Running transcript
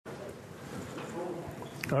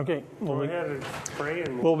Okay, Go ahead and pray.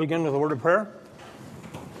 And we'll begin with a word of prayer.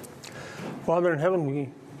 Father in heaven, we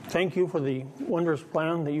thank you for the wondrous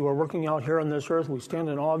plan that you are working out here on this earth. We stand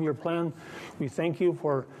in awe of your plan. We thank you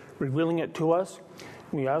for revealing it to us.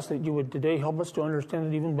 We ask that you would today help us to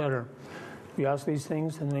understand it even better. We ask these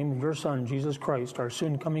things in the name of your Son, Jesus Christ, our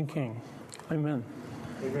soon-coming King. Amen.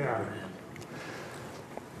 Amen.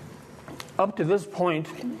 Up to this point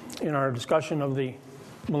in our discussion of the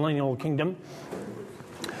Millennial Kingdom,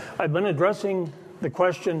 I've been addressing the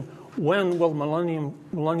question, when will the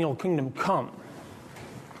Millennial Kingdom come?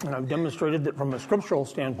 And I've demonstrated that from a scriptural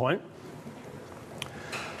standpoint,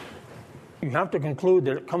 you have to conclude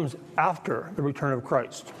that it comes after the return of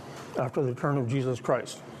Christ, after the return of Jesus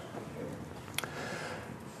Christ.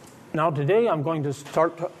 Now today I'm going to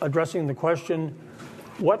start addressing the question,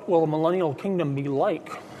 what will the Millennial Kingdom be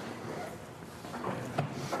like?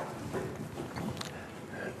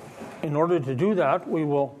 In order to do that, we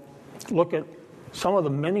will look at some of the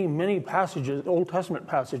many, many passages, Old Testament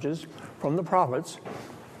passages from the prophets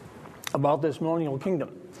about this Millennial Kingdom.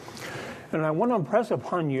 And I want to impress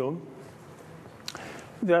upon you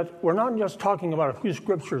that we're not just talking about a few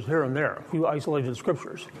scriptures here and there, a few isolated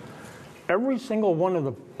scriptures. Every single one of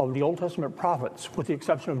the Old Testament prophets, with the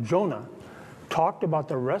exception of Jonah, talked about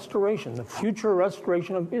the restoration, the future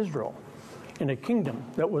restoration of Israel in a kingdom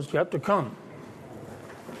that was yet to come.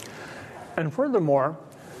 And furthermore,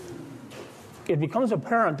 it becomes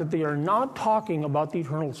apparent that they are not talking about the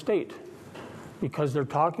eternal state, because they're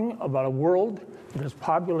talking about a world that is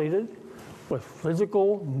populated with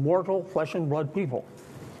physical, mortal, flesh and blood people.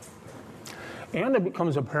 And it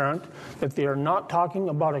becomes apparent that they are not talking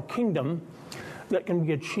about a kingdom that can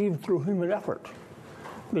be achieved through human effort.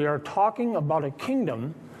 They are talking about a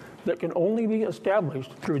kingdom that can only be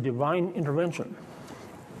established through divine intervention.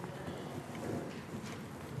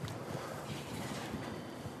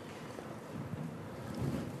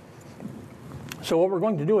 So what we're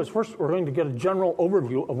going to do is first we're going to get a general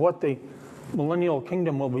overview of what the Millennial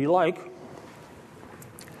Kingdom will be like.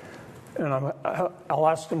 And I'll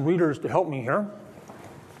ask some readers to help me here.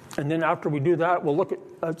 And then after we do that, we'll look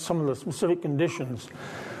at some of the specific conditions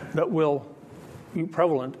that will be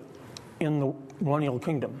prevalent in the Millennial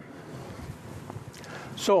Kingdom.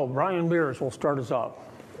 So Brian Beers will start us off.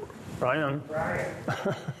 Brian.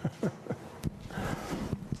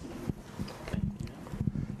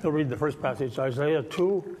 He'll read the first passage, Isaiah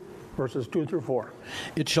 2, verses 2 through 4.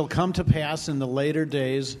 It shall come to pass in the later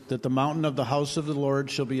days that the mountain of the house of the Lord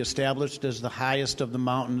shall be established as the highest of the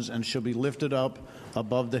mountains, and shall be lifted up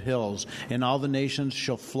above the hills, and all the nations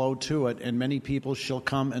shall flow to it, and many people shall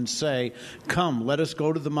come and say, Come, let us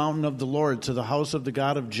go to the mountain of the Lord, to the house of the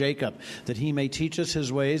God of Jacob, that he may teach us his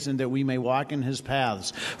ways, and that we may walk in his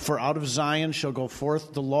paths. For out of Zion shall go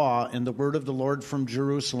forth the law, and the word of the Lord from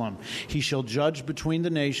Jerusalem. He shall judge between the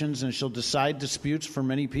nations, and shall decide disputes for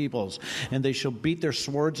many peoples. And they shall beat their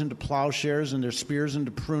swords into plowshares, and their spears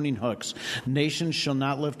into pruning hooks. Nation shall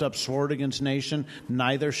not lift up sword against nation,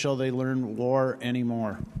 neither shall they learn war anymore.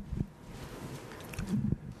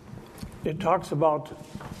 It talks about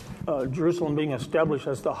Jerusalem being established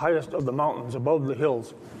as the highest of the mountains above the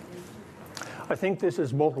hills. I think this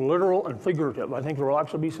is both literal and figurative. I think there will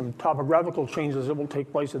actually be some topographical changes that will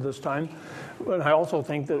take place at this time. And I also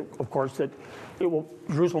think that, of course, that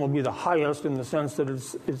Jerusalem will be the highest in the sense that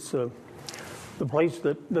it's the place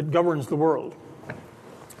that governs the world.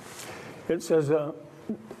 It says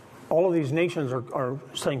all of these nations are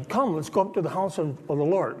saying, Come, let's go up to the house of the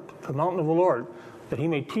Lord, to the mountain of the Lord, that he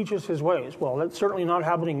may teach us his ways. Well, that's certainly not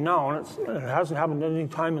happening now, and it hasn't happened at any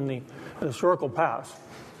time in the historical past,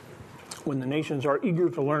 when the nations are eager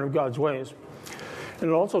to learn of God's ways. And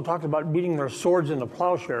it also talks about beating their swords into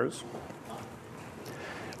plowshares.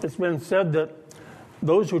 It's been said that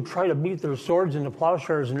those who try to beat their swords into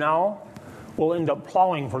plowshares now will end up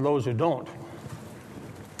plowing for those who don't.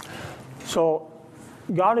 So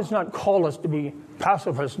God has not called us to be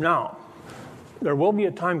pacifists now. There will be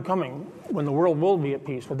a time coming when the world will be at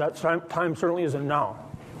peace, but that time certainly isn't now.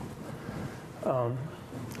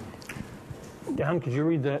 Dan, could you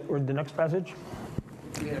read the next passage?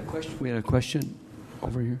 We had a question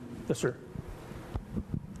over here. Yes, sir.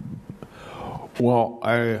 Well,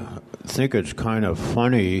 I think it's kind of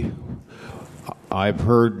funny. I've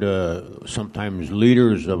heard sometimes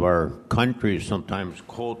leaders of our country sometimes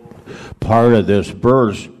quote part of this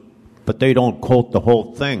verse, but they don't quote the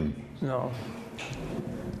whole thing. No.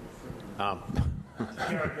 Yeah,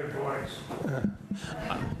 good voice.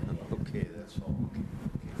 Okay, that's all.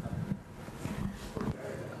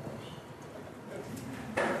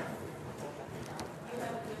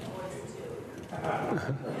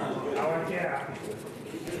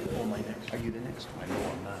 Are you the next? I know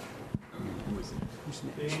I'm not. Who's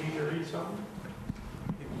next? Dana, you read something?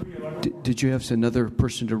 Did you have another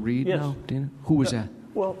person to read Yes. now, Dana? Who was that?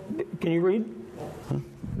 Well, can you read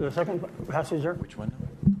the second passage there? Which one?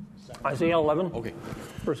 Isaiah 11, Okay.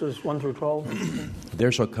 verses 1 through 12.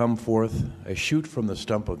 There shall come forth a shoot from the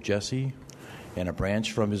stump of Jesse, and a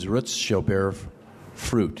branch from his roots shall bear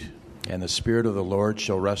fruit. And the Spirit of the Lord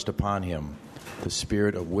shall rest upon him, the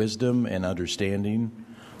Spirit of wisdom and understanding,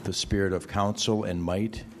 the Spirit of counsel and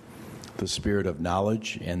might, the Spirit of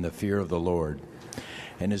knowledge and the fear of the Lord.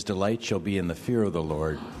 And his delight shall be in the fear of the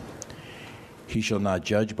Lord. He shall not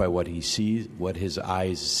judge by what he sees, what his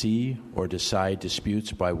eyes see, or decide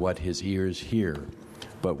disputes by what his ears hear.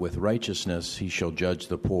 But with righteousness he shall judge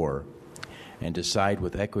the poor, and decide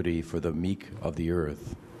with equity for the meek of the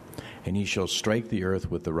earth. And he shall strike the earth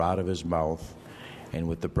with the rod of his mouth, and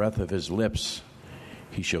with the breath of his lips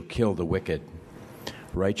he shall kill the wicked.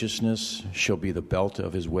 Righteousness shall be the belt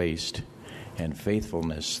of his waist, and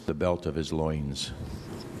faithfulness the belt of his loins.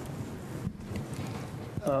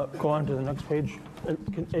 Go on to the next page.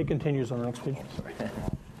 It continues on the next page.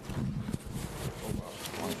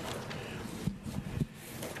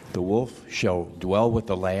 The wolf shall dwell with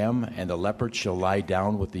the lamb, and the leopard shall lie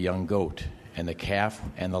down with the young goat, and the calf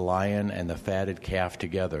and the lion and the fatted calf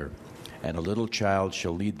together, and a little child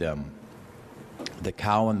shall lead them. The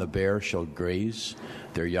cow and the bear shall graze,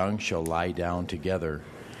 their young shall lie down together,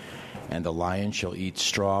 and the lion shall eat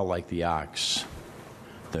straw like the ox.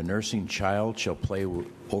 The nursing child shall play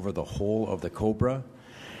over the hole of the cobra,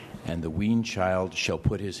 and the weaned child shall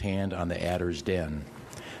put his hand on the adder's den.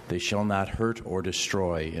 They shall not hurt or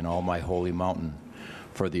destroy in all my holy mountain,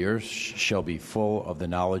 for the earth shall be full of the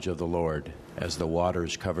knowledge of the Lord, as the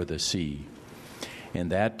waters cover the sea. In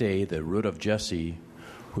that day the root of Jesse,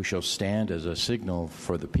 who shall stand as a signal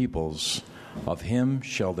for the peoples, of him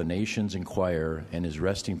shall the nations inquire, and his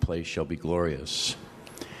resting place shall be glorious.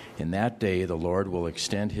 In that day the Lord will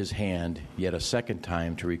extend his hand yet a second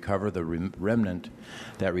time to recover the remnant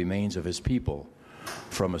that remains of his people,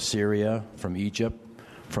 from Assyria, from Egypt,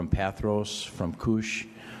 from Pathros, from Cush,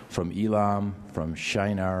 from Elam, from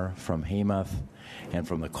Shinar, from Hamath, and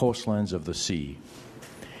from the coastlands of the sea.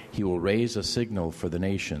 He will raise a signal for the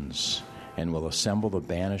nations, and will assemble the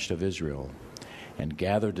banished of Israel, and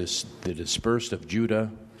gather the dispersed of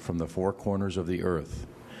Judah from the four corners of the earth.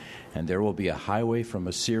 And there will be a highway from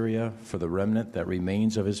Assyria for the remnant that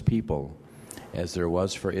remains of his people, as there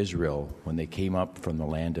was for Israel when they came up from the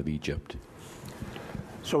land of Egypt.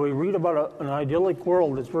 So we read about an idyllic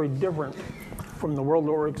world that's very different from the world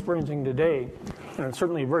that we're experiencing today, and it's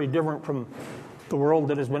certainly very different from the world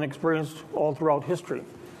that has been experienced all throughout history.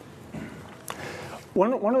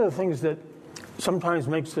 One of the things that sometimes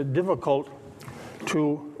makes it difficult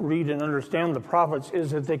to read and understand the prophets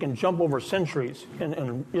is that they can jump over centuries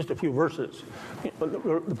in just a few verses.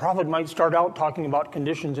 The prophet might start out talking about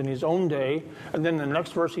conditions in his own day, and then the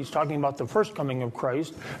next verse he's talking about the first coming of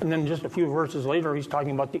Christ, and then just a few verses later he's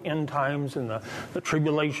talking about the end times and the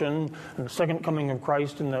tribulation and the second coming of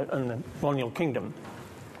Christ and the Millennial Kingdom.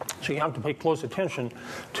 So you have to pay close attention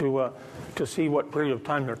to see what period of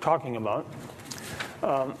time they're talking about.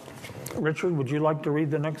 Richard, would you like to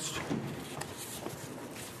read the next?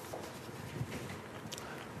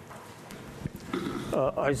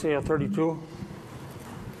 Isaiah 32.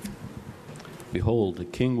 Behold, a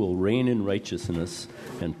king will reign in righteousness,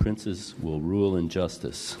 and princes will rule in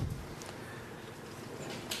justice,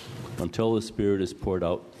 until the Spirit is poured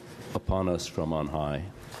out upon us from on high,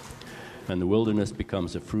 and the wilderness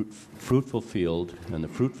becomes a fruitful field, and the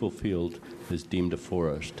fruitful field is deemed a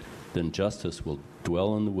forest. Then justice will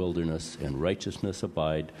dwell in the wilderness, and righteousness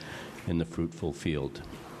abide in the fruitful field.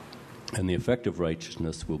 And the effect of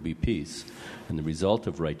righteousness will be peace, and the result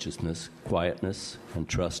of righteousness, quietness and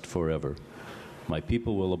trust forever. My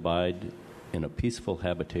people will abide in a peaceful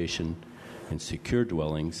habitation, in secure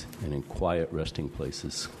dwellings, and in quiet resting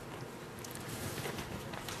places.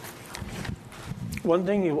 One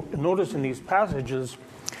thing you notice in these passages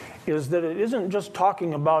is that it isn't just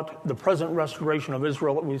talking about the present restoration of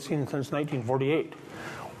Israel that we've seen since 1948.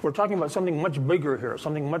 We're talking about something much bigger here,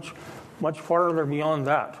 something much farther beyond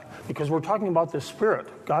that, because we're talking about the Spirit,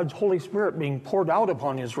 God's Holy Spirit being poured out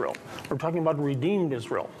upon Israel. We're talking about redeemed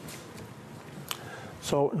Israel.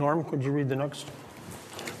 So, Norm, could you read the next?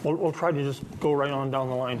 We'll try to just go right on down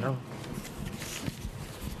the line here.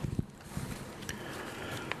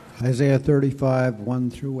 Isaiah 35,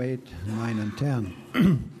 1 through 8, 9 and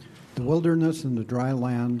 10. The wilderness and the dry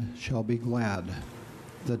land shall be glad.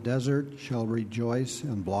 The desert shall rejoice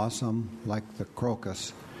and blossom like the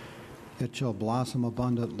crocus. It shall blossom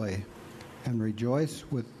abundantly and rejoice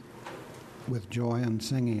with with joy and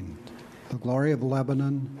singing. The glory of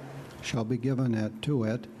Lebanon shall be given to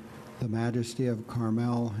it, the majesty of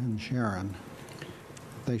Carmel and Sharon.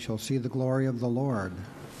 They shall see the glory of the Lord,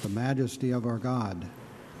 the majesty of our God.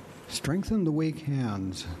 Strengthen the weak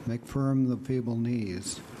hands, make firm the feeble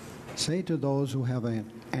knees. Say to those who have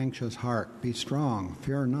an anxious heart, be strong,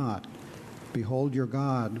 fear not. Behold, your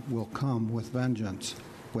God will come with vengeance,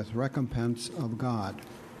 with recompense of God.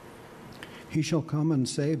 He shall come and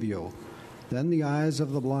save you. Then the eyes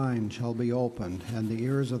of the blind shall be opened, and the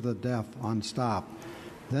ears of the deaf unstopped.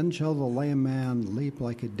 Then shall the lame man leap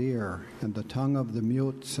like a deer, and the tongue of the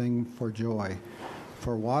mute sing for joy.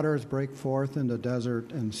 For waters break forth in the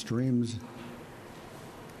desert, and streams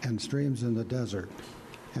in the desert.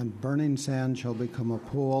 And burning sand shall become a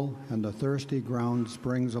pool, and the thirsty ground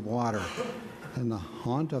springs of water. And the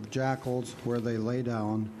haunt of jackals where they lay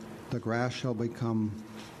down, the grass shall become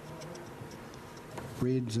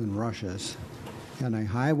reeds and rushes. And a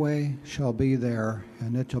highway shall be there,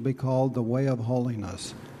 and it shall be called the way of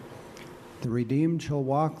holiness. The redeemed shall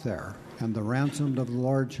walk there, and the ransomed of the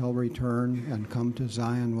Lord shall return and come to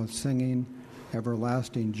Zion with singing.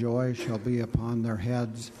 Everlasting joy shall be upon their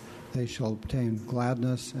heads. They shall obtain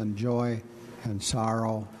gladness and joy, and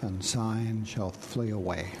sorrow and sighing shall flee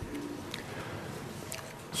away.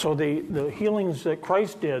 So the healings that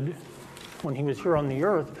Christ did when he was here on the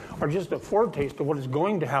earth are just a foretaste of what is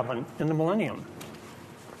going to happen in the millennium.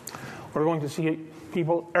 We're going to see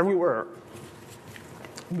people everywhere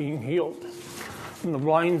being healed, and the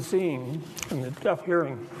blind seeing, and the deaf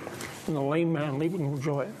hearing, and the lame man leaping for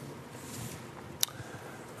joy.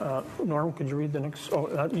 Norm, could you read the next?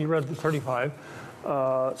 Oh, you read the 35.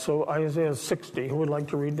 So Isaiah 60. Who would like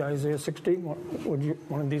to read Isaiah 60? Would you?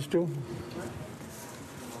 One of these two?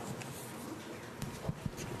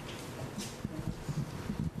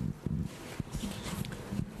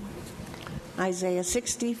 Isaiah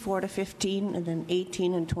 60, 4-15, and then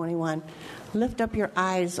 18 and 21. Lift up your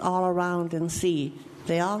eyes all around and see.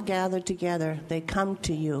 They all gather together. They come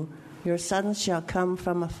to you. Your sons shall come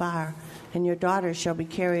from afar, and your daughters shall be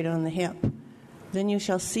carried on the hip. Then you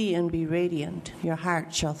shall see and be radiant. Your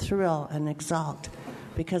heart shall thrill and exult,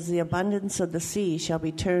 because the abundance of the sea shall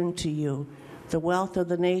be turned to you. The wealth of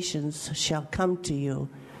the nations shall come to you.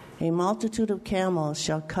 A multitude of camels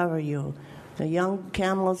shall cover you. The young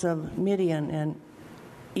camels of Midian and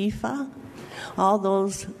Ephah, all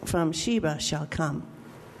those from Sheba shall come.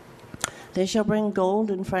 They shall bring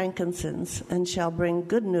gold and frankincense, and shall bring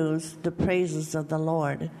good news, the praises of the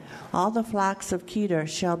Lord. All the flocks of Kedar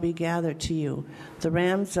shall be gathered to you. The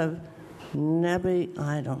rams of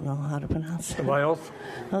I don't know how to pronounce it.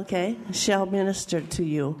 Okay, shall minister to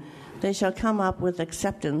you. They shall come up with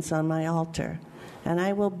acceptance on my altar, and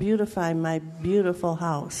I will beautify my beautiful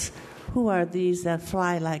house. Who are these that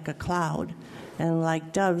fly like a cloud, and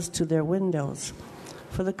like doves to their windows?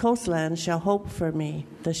 For the coastland shall hope for me,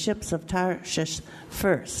 the ships of Tarshish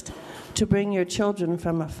first, to bring your children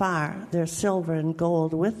from afar, their silver and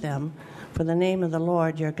gold with them, for the name of the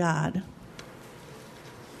Lord your God.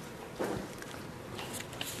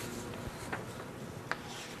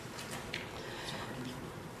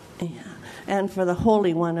 And for the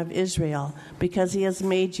Holy One of Israel, because he has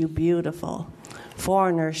made you beautiful.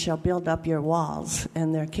 Foreigners shall build up your walls,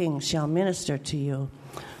 and their kings shall minister to you.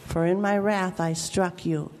 For in my wrath I struck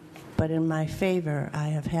you, but in my favor I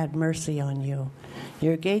have had mercy on you.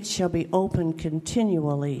 Your gates shall be open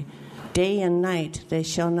continually. Day and night they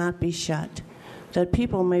shall not be shut, that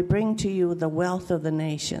people may bring to you the wealth of the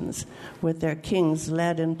nations, with their kings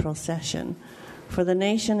led in procession. For the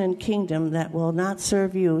nation and kingdom that will not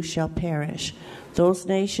serve you shall perish. Those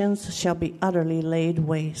nations shall be utterly laid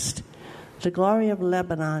waste. The glory of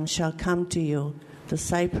Lebanon shall come to you, the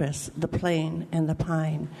cypress, the plane, and the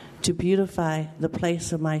pine, to beautify the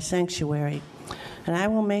place of my sanctuary. And I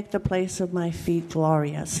will make the place of my feet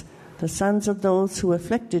glorious. The sons of those who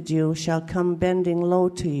afflicted you shall come bending low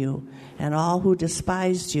to you, and all who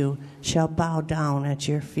despised you shall bow down at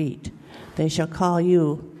your feet. They shall call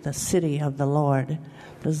you the city of the Lord,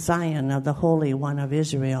 the Zion of the Holy One of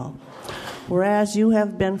Israel. Whereas you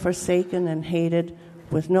have been forsaken and hated,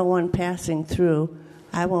 with no one passing through,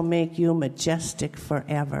 I will make you majestic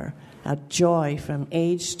forever, a joy from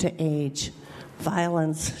age to age.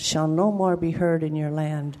 Violence shall no more be heard in your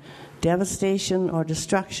land, devastation or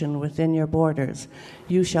destruction within your borders.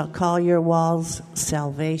 You shall call your walls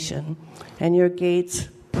salvation, and your gates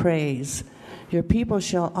praise. Your people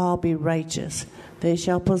shall all be righteous. They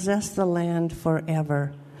shall possess the land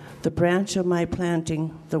forever. The branch of my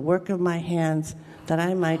planting, the work of my hands, that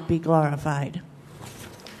I might be glorified.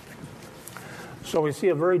 So we see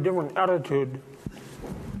a very different attitude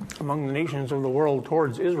among the nations of the world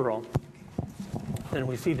towards Israel than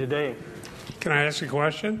we see today. Can I ask a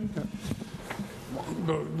question?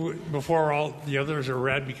 Before all the others are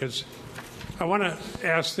read, because I want to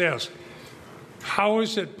ask this. How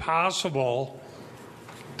is it possible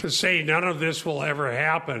to say none of this will ever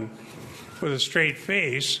happen with a straight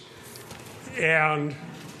face? And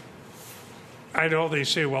I know they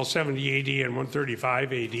say, well, 70 AD and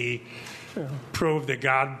 135 AD proved that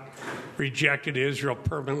God rejected Israel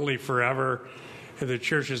permanently forever, and the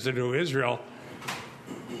church is the new Israel.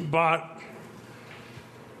 But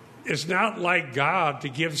it's not like God to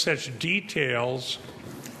give such details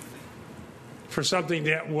for something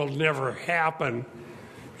that will never happen,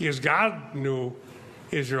 because God knew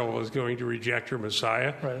Israel was going to reject her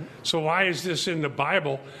Messiah. Right. So why is this in the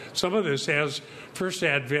Bible? Some of this has First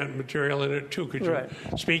Advent material in it too. Could you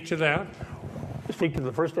speak to that? Speak to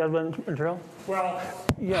the First Advent material? Well,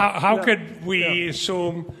 how could we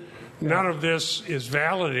assume none of this is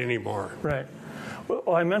valid anymore? Right.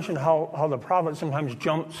 Well, I mentioned how the prophets sometimes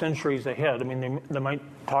jump centuries ahead. I mean, they might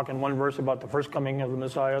talk in one verse about the first coming of the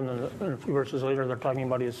Messiah, and then a few verses later they're talking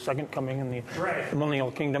about his second coming in the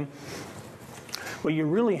Millennial Kingdom. But you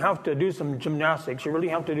really have to do some gymnastics. You really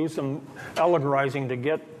have to do some allegorizing to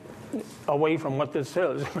get away from what this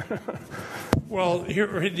says. Well,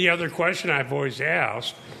 here, the other question I've always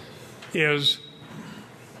asked is,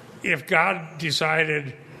 if God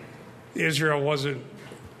decided Israel wasn't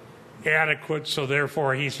adequate, so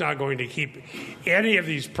therefore he's not going to keep any of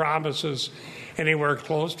these promises anywhere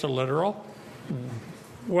close to literal,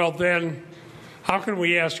 well then, how can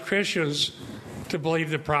we ask Christians to believe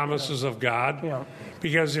the promises of God? Yeah.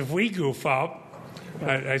 Because if we goof up,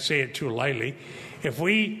 I say it too lightly, if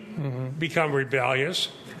we become rebellious,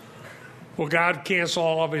 will God cancel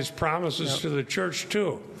all of his promises to the church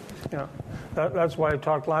too? Yeah, that's why I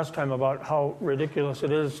talked last time about how ridiculous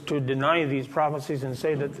it is to deny these prophecies and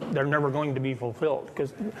say that they're never going to be fulfilled,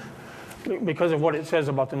 because of what it says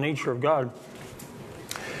about the nature of God.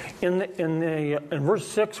 In verse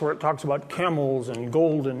 6, where it talks about camels and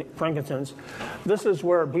gold and frankincense, this is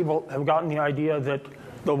where people have gotten the idea that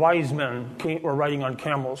the wise men were riding on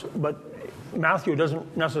camels. But Matthew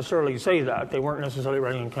doesn't necessarily say that. They weren't necessarily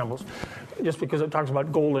riding on camels, just because it talks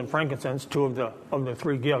about gold and frankincense, two of the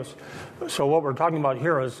three gifts. So what we're talking about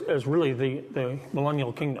here is really the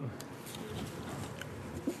Millennial Kingdom.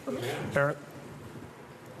 Eric?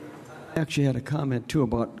 I actually had a comment, too,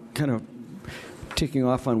 about kind of taking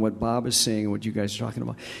off on what Bob is saying and what you guys are talking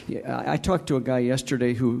about. Yeah, I talked to a guy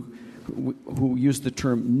yesterday who used the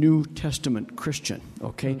term New Testament Christian,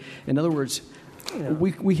 okay? In other words,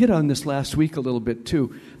 we hit on this last week a little bit,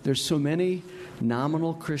 too. There's so many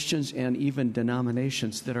nominal Christians and even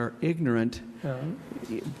denominations that are ignorant,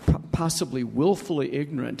 possibly willfully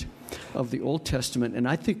ignorant of the Old Testament. And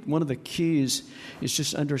I think one of the keys is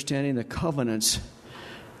just understanding the covenants.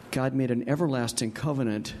 God made an everlasting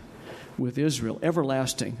covenant with Israel,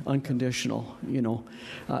 everlasting, unconditional,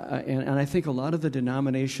 and I think a lot of the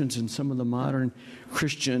denominations and some of the modern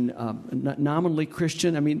Christian, nominally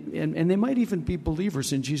Christian, I mean, and they might even be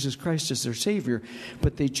believers in Jesus Christ as their Savior,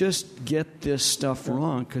 but they just get this stuff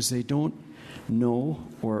wrong because they don't know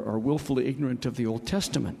or are willfully ignorant of the Old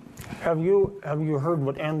Testament. Have you heard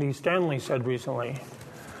what Andy Stanley said recently?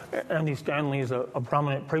 Andy Stanley is a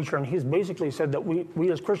prominent preacher, and he's basically said that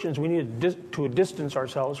we as Christians, we need to distance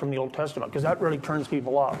ourselves from the Old Testament, because that really turns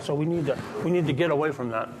people off. So we need to get away from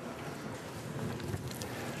that.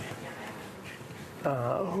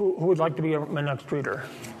 Who would like to be my next reader?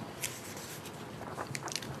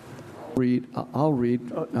 I'll read,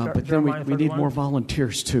 but then we need more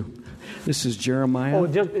volunteers too. This is Jeremiah. Oh,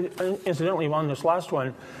 just, incidentally, on this last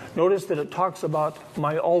one, notice that it talks about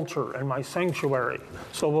my altar and my sanctuary.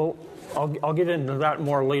 So I'll get into that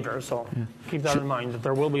more later. So keep that in mind, that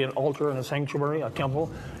there will be an altar and a sanctuary, a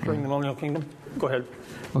temple during the Millennial Kingdom. Go ahead.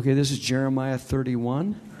 Okay, this is Jeremiah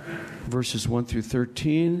 31, verses 1 through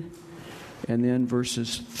 13, and then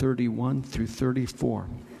verses 31 through 34.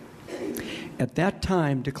 At that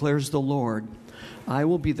time, declares the Lord, I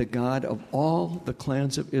will be the God of all the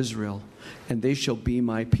clans of Israel, and they shall be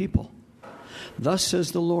my people. Thus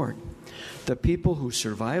says the Lord, the people who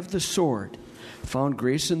survived the sword found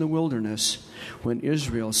grace in the wilderness when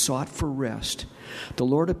Israel sought for rest. The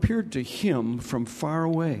Lord appeared to him from far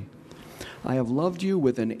away. I have loved you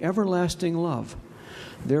with an everlasting love.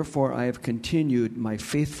 Therefore I have continued my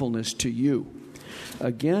faithfulness to you.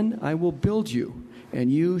 Again I will build you,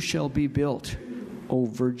 and you shall be built, O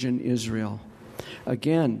virgin Israel.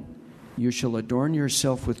 Again, you shall adorn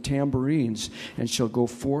yourself with tambourines, and shall go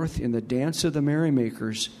forth in the dance of the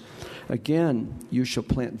merrymakers. Again, you shall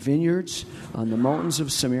plant vineyards on the mountains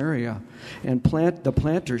of Samaria, and the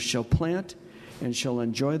planters shall plant and shall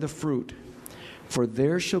enjoy the fruit. For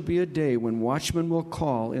there shall be a day when watchmen will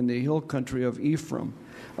call in the hill country of Ephraim,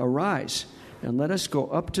 Arise, and let us go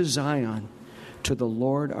up to Zion, to the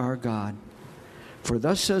Lord our God. For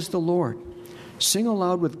thus says the Lord, Sing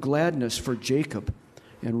aloud with gladness for Jacob,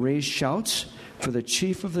 and raise shouts for the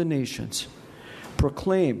chief of the nations.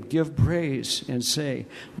 Proclaim, give praise, and say,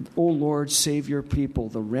 O Lord, save your people,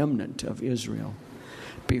 the remnant of Israel.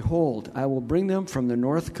 Behold, I will bring them from the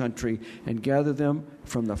north country and gather them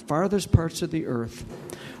from the farthest parts of the earth.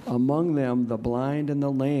 Among them the blind and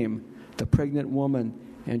the lame, the pregnant woman,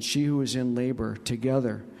 and she who is in labor,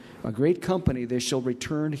 together. A great company they shall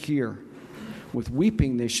return here. With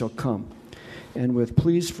weeping they shall come, and with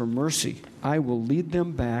pleas for mercy I will lead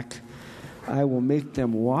them back. I will make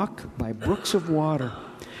them walk by brooks of water,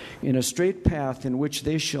 in a straight path in which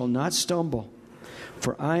they shall not stumble.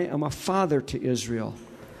 For I am a father to Israel,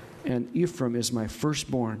 and Ephraim is my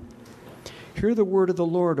firstborn. Hear the word of the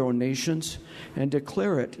Lord, O nations, and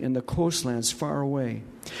declare it in the coastlands far away.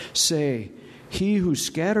 Say, He who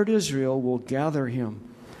scattered Israel will gather him,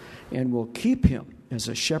 and will keep him as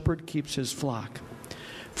a shepherd keeps his flock.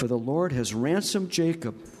 For the Lord has ransomed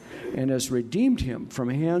Jacob, and has redeemed him from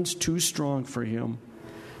hands too strong for him.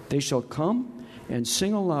 They shall come and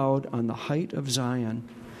sing aloud on the height of Zion,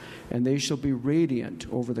 and they shall be radiant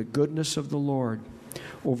over the goodness of the Lord,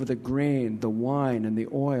 over the grain, the wine, and the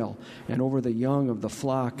oil, and over the young of the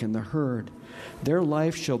flock and the herd. Their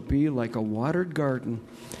life shall be like a watered garden,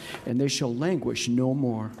 and they shall languish no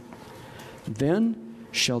more. Then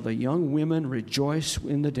shall the young women rejoice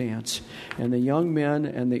in the dance, and the young men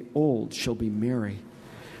and the old shall be merry.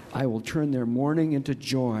 I will turn their mourning into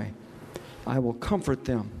joy. I will comfort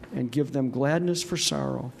them and give them gladness for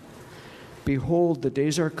sorrow. Behold, the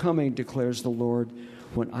days are coming, declares the Lord,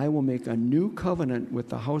 when I will make a new covenant with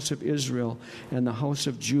the house of Israel and the house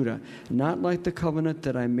of Judah, not like the covenant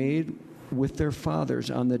that I made with their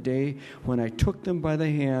fathers on the day when I took them by the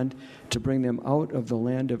hand to bring them out of the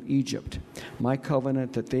land of Egypt, my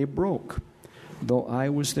covenant that they broke, though I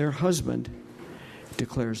was their husband,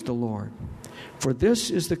 declares the Lord. For this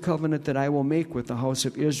is the covenant that I will make with the house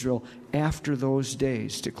of Israel after those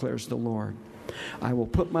days, declares the Lord. I will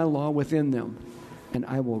put my law within them, and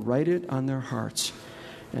I will write it on their hearts.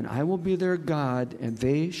 And I will be their God, and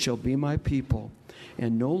they shall be my people.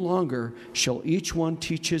 And no longer shall each one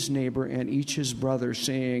teach his neighbor and each his brother,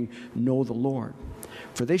 saying, Know the Lord.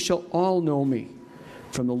 For they shall all know me,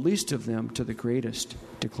 from the least of them to the greatest,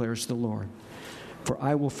 declares the Lord. For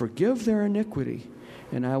I will forgive their iniquity,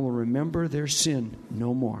 and I will remember their sin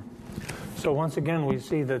no more. So once again, we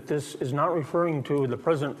see that this is not referring to the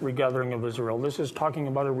present regathering of Israel. This is talking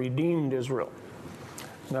about a redeemed Israel.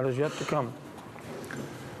 That is yet to come.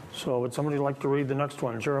 So would somebody like to read the next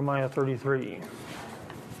one, Jeremiah 33?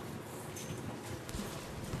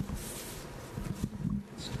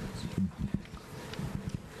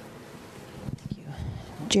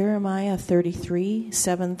 Jeremiah 33,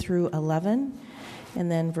 7 through 11, and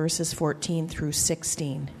then verses 14 through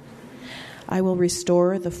 16. I will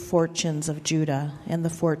restore the fortunes of Judah and the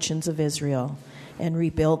fortunes of Israel, and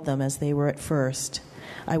rebuild them as they were at first.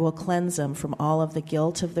 I will cleanse them from all of the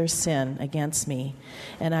guilt of their sin against me,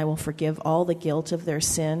 and I will forgive all the guilt of their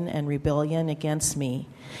sin and rebellion against me.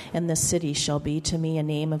 And this city shall be to me a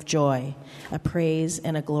name of joy, a praise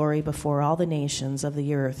and a glory before all the nations of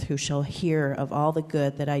the earth, who shall hear of all the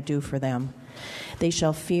good that I do for them. They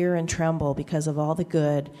shall fear and tremble because of all the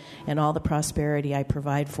good and all the prosperity I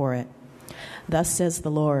provide for it. Thus says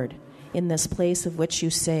the Lord, in this place of which you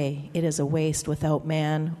say, it is a waste without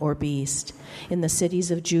man or beast, in the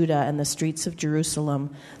cities of Judah and the streets of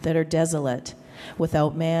Jerusalem that are desolate,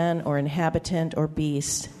 without man or inhabitant or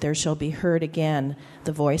beast, there shall be heard again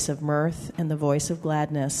the voice of mirth and the voice of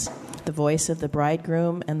gladness, the voice of the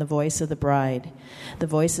bridegroom and the voice of the bride, the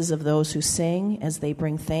voices of those who sing as they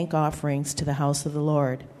bring thank offerings to the house of the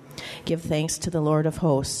Lord. Give thanks to the Lord of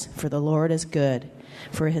hosts, for the Lord is good,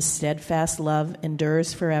 for his steadfast love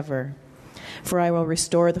endures forever. For I will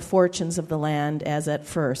restore the fortunes of the land as at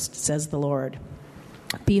first, says the Lord.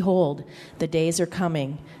 Behold, the days are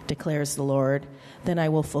coming, declares the Lord. Then I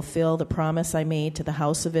will fulfill the promise I made to the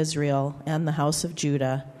house of Israel and the house of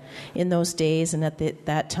Judah. In those days and at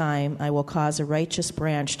that time I will cause a righteous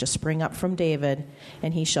branch to spring up from David,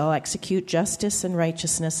 and he shall execute justice and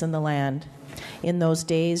righteousness in the land. In those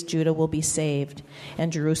days Judah will be saved,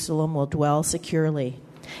 and Jerusalem will dwell securely.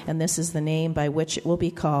 And this is the name by which it will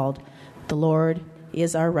be called, the Lord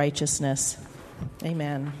is our righteousness.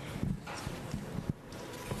 Amen.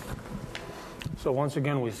 So once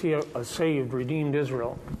again, we see a saved, redeemed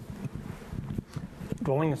Israel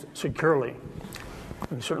dwelling securely.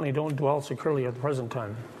 And certainly don't dwell securely at the present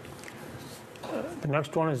time. The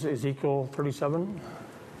next one is Ezekiel 37.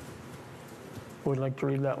 Would like to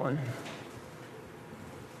read that one?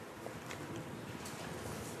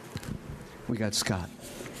 We got Scott.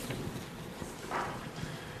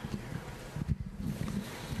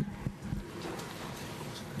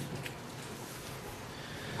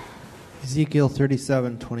 Ezekiel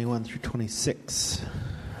 37, 21 through 26.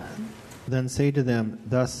 Then say to them,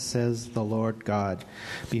 Thus says the Lord God,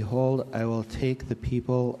 Behold, I will take the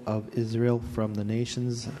people of Israel from the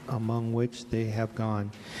nations among which they have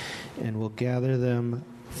gone, and will gather them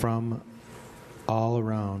from all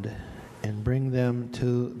around, and bring them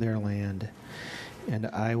to their land. And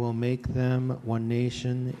I will make them one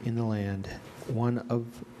nation in the land,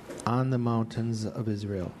 on the mountains of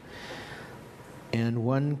Israel. And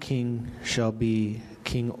one king shall be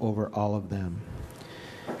king over all of them.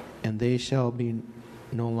 And they shall be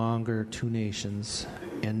no longer two nations,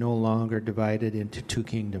 and no longer divided into two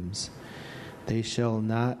kingdoms. They shall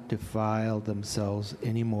not defile themselves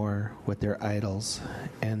any more with their idols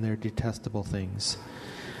and their detestable things,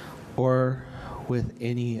 or with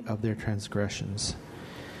any of their transgressions.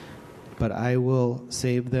 But I will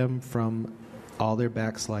save them from all their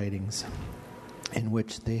backslidings, in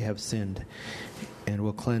which they have sinned, and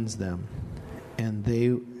will cleanse them. And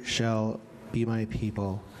they shall be my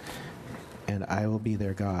people, and I will be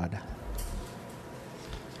their God.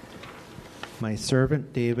 My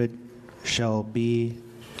servant David shall be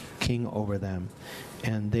king over them,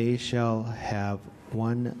 and they shall have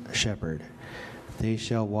one shepherd. They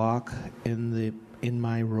shall walk in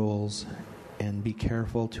my rules, and be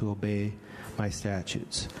careful to obey my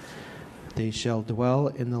statutes. They shall dwell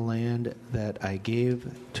in the land that I gave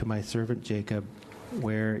to my servant Jacob,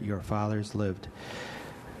 where your fathers lived.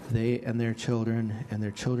 They and their children and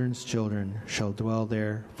their children's children shall dwell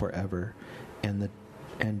there forever, and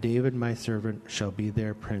David my servant shall be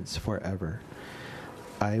their prince forever.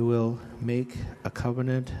 I will make a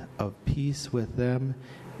covenant of peace with them.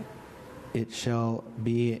 It shall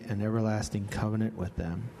be an everlasting covenant with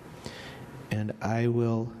them. And I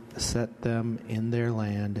will set them in their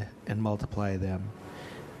land and multiply them.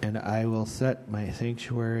 And I will set my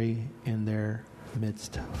sanctuary in their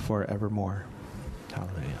midst forevermore.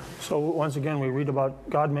 Hallelujah. So once again, we read about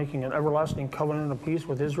God making an everlasting covenant of peace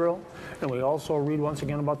with Israel, and we also read once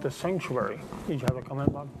again about the sanctuary. Did you have a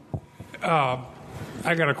comment, Bob?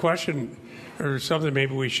 I got a question or something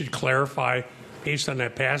maybe we should clarify based on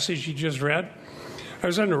that passage you just read. I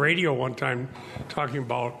was on the radio one time talking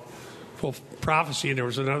about prophecy, and there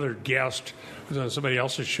was another guest who was on somebody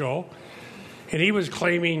else's show, and he was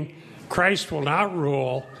claiming Christ will not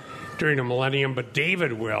rule during the millennium, but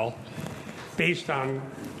David will, based on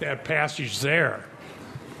that passage there.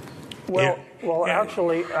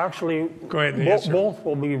 Actually, go ahead. Both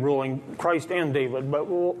will be ruling, Christ and David, but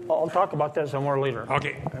I'll talk about that somewhere later.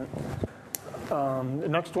 Okay. The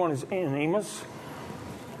next one is in Amos.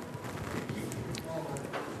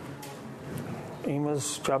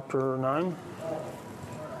 Amos chapter 9.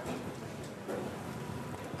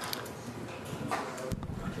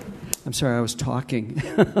 I'm sorry, I was talking.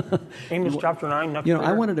 Amos chapter 9.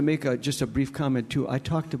 I wanted to make just a brief comment too. I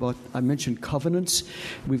mentioned covenants.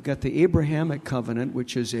 We've got the Abrahamic covenant,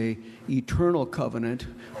 which is a eternal covenant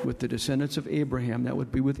with the descendants of Abraham. That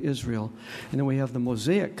would be with Israel. And then we have the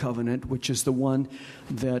Mosaic covenant, which is the one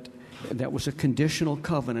that was a conditional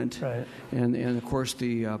covenant. Right. And of course,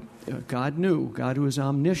 God who is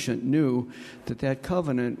omniscient, knew that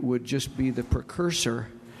covenant would just be the precursor,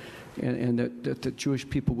 and that the Jewish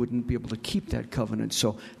people wouldn't be able to keep that covenant.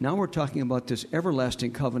 So now we're talking about this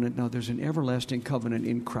everlasting covenant. Now there's an everlasting covenant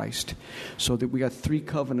in Christ. So that we got three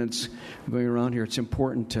covenants going around here. It's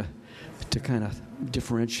important to kind of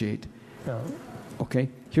differentiate. Yeah. Okay,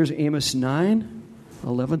 here's Amos 9,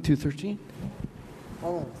 11 through 13.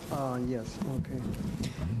 Yes,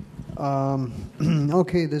 okay.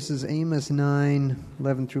 Okay, this is Amos 9,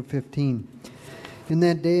 11 through 15. In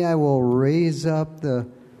that day I will raise up the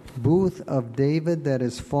booth of David that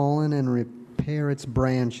is fallen, and repair its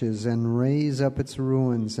branches, and raise up its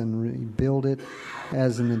ruins, and rebuild it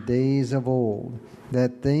as in the days of old,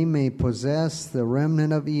 that they may possess the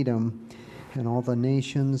remnant of Edom, and all the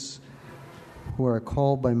nations who are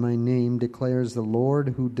called by my name, declares the Lord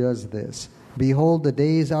who does this. Behold, the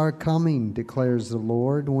days are coming, declares the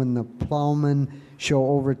Lord, when the plowman shall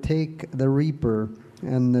overtake the reaper,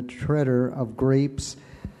 and the treader of grapes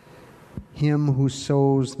him who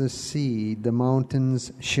sows the seed. The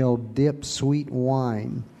mountains shall dip sweet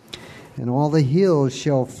wine, and all the hills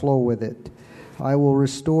shall flow with it. I will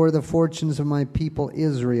restore the fortunes of my people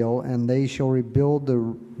Israel, and they shall rebuild the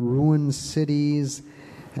ruined cities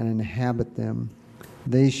and inhabit them.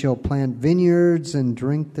 They shall plant vineyards and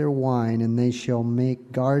drink their wine, and they shall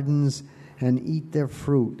make gardens and eat their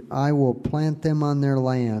fruit. I will plant them on their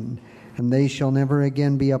land, and they shall never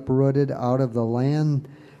again be uprooted out of the land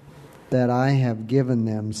that I have given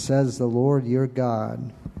them, says the Lord your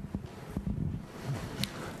God.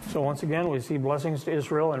 So once again, we see blessings to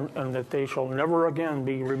Israel and that they shall never again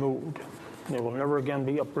be removed. They will never again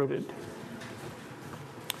be uprooted.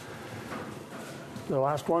 The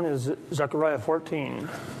last one is Zechariah 14.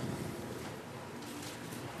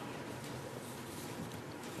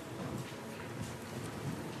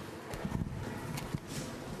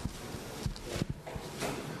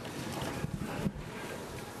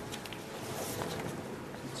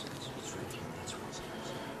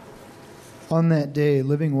 On that day,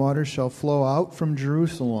 living waters shall flow out from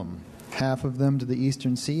Jerusalem, half of them to the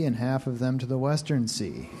eastern sea and half of them to the western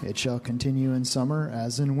sea. It shall continue in summer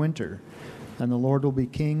as in winter, and the Lord will be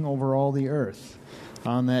king over all the earth.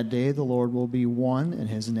 On that day, the Lord will be one, and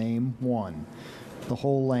his name one. The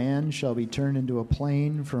whole land shall be turned into a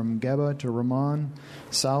plain from Geba to Rimmon,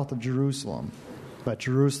 south of Jerusalem. But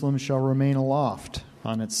Jerusalem shall remain aloft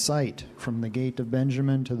on its site, from the gate of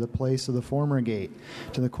Benjamin to the place of the former gate,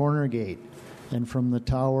 to the corner gate, and from the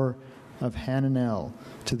tower of Hananel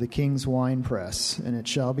to the king's winepress. And it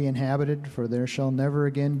shall be inhabited, for there shall never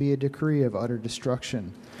again be a decree of utter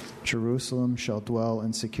destruction. Jerusalem shall dwell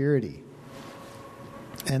in security.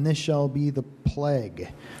 And this shall be the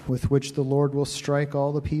plague with which the Lord will strike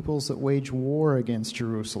all the peoples that wage war against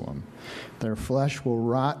Jerusalem. Their flesh will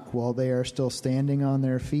rot while they are still standing on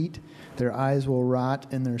their feet. Their eyes will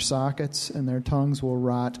rot in their sockets, and their tongues will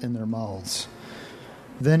rot in their mouths.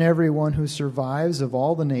 Then everyone who survives of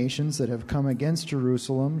all the nations that have come against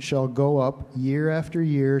Jerusalem shall go up year after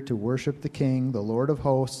year to worship the King, the Lord of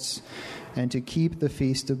hosts, and to keep the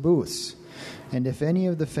Feast of Booths. And if any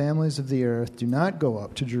of the families of the earth do not go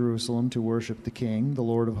up to Jerusalem to worship the King, the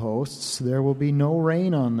Lord of hosts, there will be no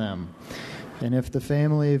rain on them. And if the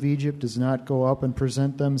family of Egypt does not go up and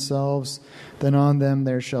present themselves, then on them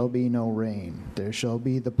there shall be no rain. There shall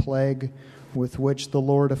be the plague with which the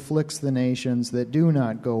Lord afflicts the nations that do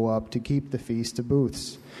not go up to keep the Feast of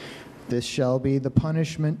Booths. This shall be the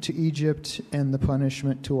punishment to Egypt and the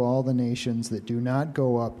punishment to all the nations that do not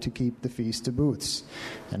go up to keep the Feast of Booths.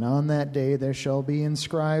 And on that day there shall be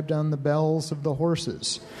inscribed on the bells of the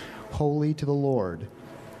horses, Holy to the Lord.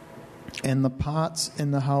 And the pots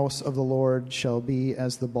in the house of the Lord shall be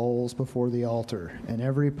as the bowls before the altar. And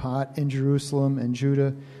every pot in Jerusalem and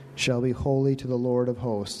Judah shall be holy to the Lord of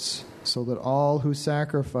hosts, so that all who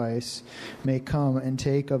sacrifice may come and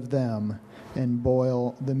take of them and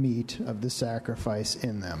boil the meat of the sacrifice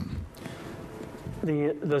in them.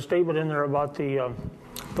 The statement in there about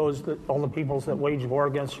all the peoples that wage war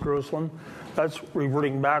against Jerusalem, that's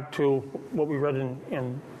reverting back to what we read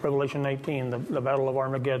in Revelation 19, the Battle of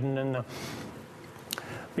Armageddon and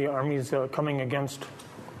the armies coming against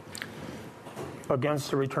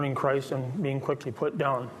the returning Christ and being quickly put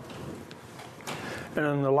down. And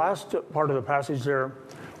in the last part of the passage there,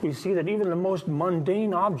 we see that even the most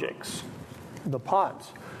mundane objects, the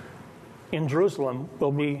pots in Jerusalem,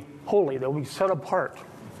 will be holy. They'll be set apart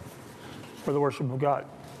for the worship of God.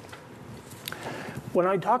 When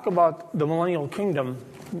I talk about the Millennial Kingdom,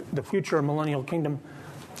 the future Millennial Kingdom,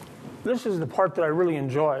 this is the part that I really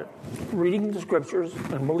enjoy, reading the Scriptures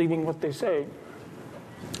and believing what they say.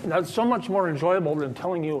 And that's so much more enjoyable than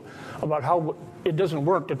telling you about how it doesn't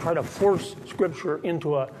work to try to force Scripture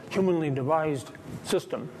into a humanly devised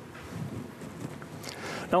system.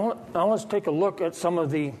 Now let's take a look at some of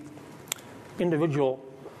the individual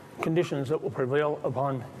conditions that will prevail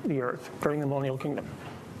upon the earth during the Millennial Kingdom.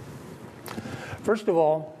 First of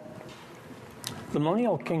all, the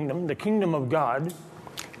Millennial Kingdom, the kingdom of God,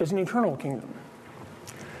 is an eternal kingdom.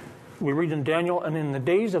 We read in Daniel, and in the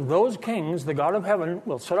days of those kings, the God of heaven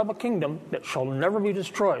will set up a kingdom that shall never be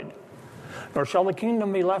destroyed, nor shall the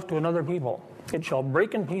kingdom be left to another people. It shall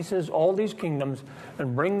break in pieces all these kingdoms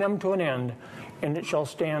and bring them to an end, and it shall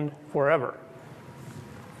stand forever.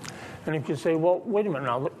 And if you say, well, wait a minute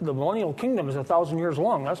now, the millennial kingdom is 1,000 years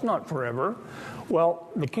long. That's not forever. Well,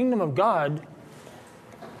 the kingdom of God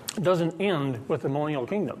doesn't end with the millennial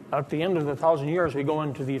kingdom. At the end of the 1,000 years, we go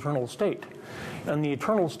into the eternal state. And the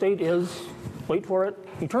eternal state is, wait for it,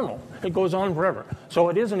 eternal. It goes on forever. So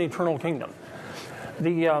it is an eternal kingdom.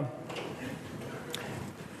 The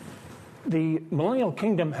millennial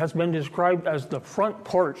kingdom has been described as the front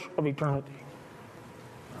porch of eternity.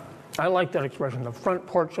 I like that expression, the front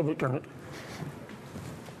porch of eternity.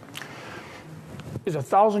 is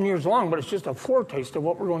 1,000 years long, but it's just a foretaste of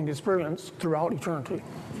what we're going to experience throughout eternity.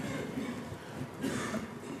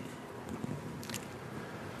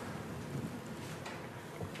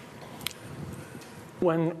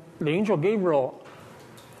 When the angel Gabriel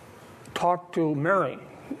talked to Mary,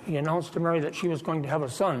 he announced to Mary that she was going to have a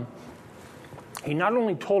son. He not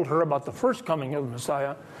only told her about the first coming of the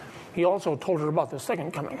Messiah, he also told her about the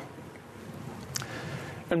second coming.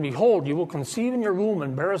 And behold, you will conceive in your womb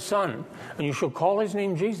and bear a son, and you shall call his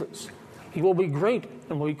name Jesus. He will be great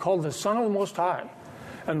and will be called the Son of the Most High.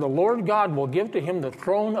 And the Lord God will give to him the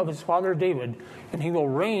throne of his father David, and he will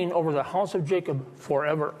reign over the house of Jacob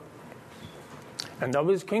forever. And of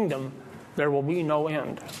his kingdom there will be no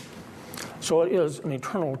end. So it is an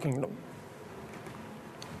eternal kingdom.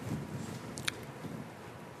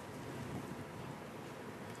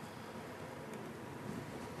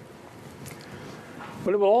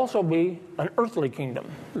 But it will also be an earthly kingdom,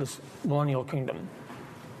 this millennial kingdom.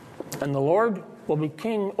 And the Lord will be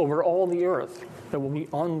king over all the earth that will be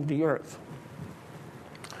on the earth.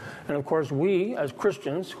 And of course, we as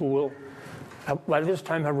Christians who will by this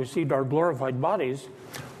time have received our glorified bodies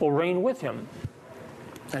will reign with him.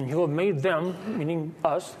 And he will have made them, meaning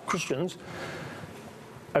us, Christians,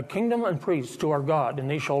 a kingdom and priests to our God, and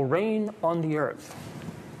they shall reign on the earth.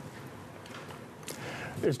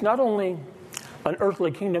 It's not only an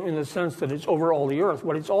earthly kingdom in the sense that it's over all the earth,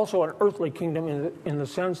 but it's also an earthly kingdom in the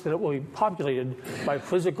sense that it will be populated by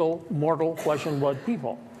physical, mortal, flesh and blood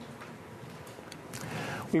people.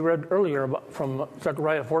 We read earlier from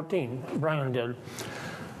Zechariah 14, Brian did,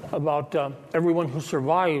 about everyone who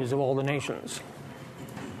survives of all the nations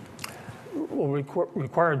will be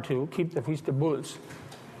required to keep the Feast of Booths.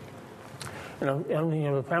 And if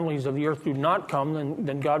the families of the earth do not come,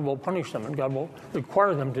 then God will punish them, and God will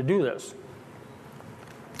require them to do this.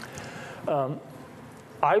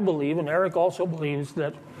 I believe, and Eric also believes,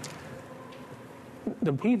 that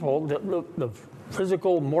the people, the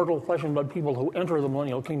physical, mortal, flesh and blood people who enter the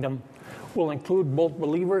millennial kingdom will include both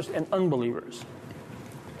believers and unbelievers.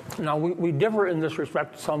 Now, we differ in this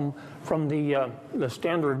respect some from the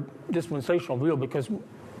standard dispensational view, because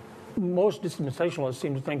most dispensationalists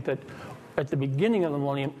seem to think that at the beginning of the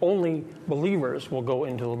millennium, only believers will go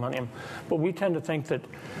into the millennium. But we tend to think that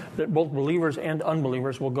both believers and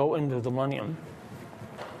unbelievers will go into the millennium,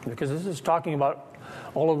 because this is talking about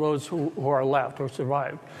all of those who are left or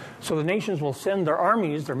survived. So the nations will send their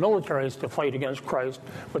armies, their militaries, to fight against Christ,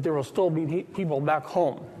 but there will still be people back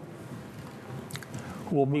home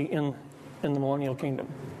who will be in the millennial kingdom.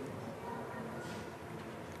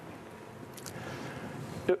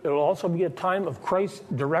 It will also be a time of Christ's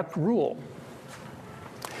direct rule.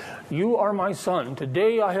 You are my son.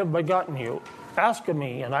 Today I have begotten you. Ask of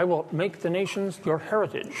me, and I will make the nations your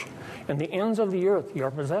heritage, and the ends of the earth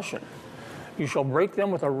your possession. You shall break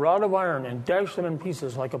them with a rod of iron and dash them in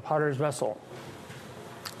pieces like a potter's vessel.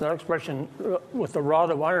 That expression, with the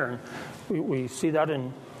rod of iron, we see that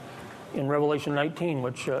in Revelation 19,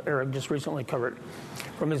 which Eric just recently covered.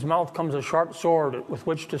 From his mouth comes a sharp sword with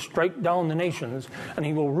which to strike down the nations, and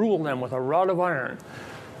he will rule them with a rod of iron.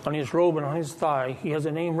 On his robe and on his thigh he has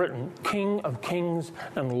a name written, King of Kings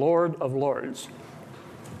and Lord of Lords.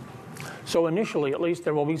 So initially, at least,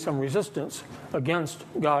 there will be some resistance against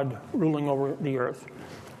God ruling over the earth,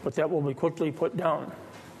 but that will be quickly put down.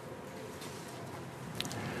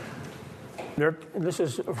 This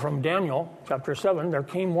is from Daniel chapter 7. There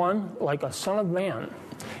came one like a son of man,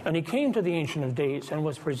 and he came to the Ancient of Days and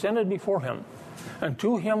was presented before him. And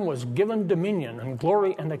to him was given dominion and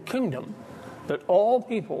glory and a kingdom, that all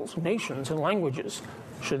peoples, nations, and languages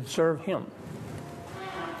should serve him.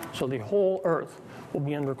 So the whole earth will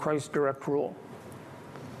be under Christ's direct rule.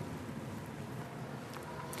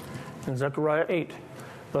 In Zechariah 8,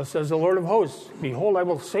 thus says the Lord of hosts, behold, I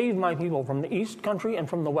will save my people from the east country and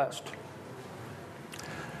from the west.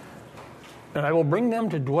 And I will bring them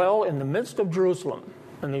to dwell in the midst of Jerusalem,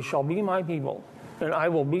 and they shall be my people, and I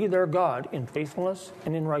will be their God in faithfulness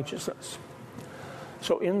and in righteousness.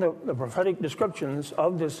 So in the prophetic descriptions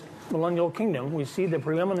of this millennial kingdom, we see the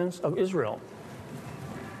preeminence of Israel,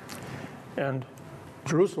 and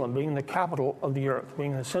Jerusalem being the capital of the earth,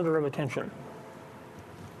 being the center of attention.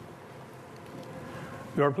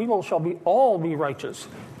 Your people shall all be righteous.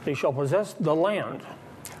 They shall possess the land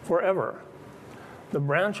forever, the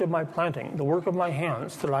branch of my planting, the work of my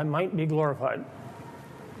hands, that I might be glorified.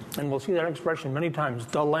 And we'll see that expression many times,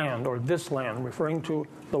 the land or this land, referring to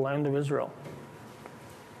the land of Israel.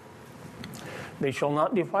 They shall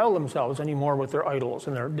not defile themselves anymore with their idols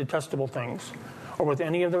and their detestable things, or with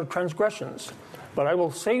any of their transgressions, but I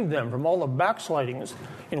will save them from all the backslidings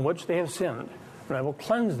in which they have sinned, and I will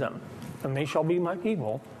cleanse them and they shall be my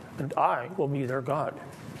people, and I will be their God.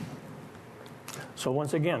 So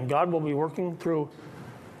once again, God will be working through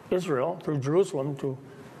Israel, through Jerusalem, to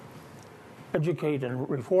educate and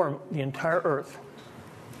reform the entire earth.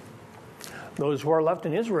 Those who are left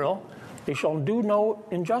in Israel, they shall do no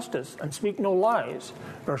injustice and speak no lies,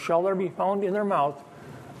 nor shall there be found in their mouth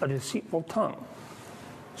a deceitful tongue.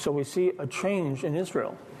 So we see a change in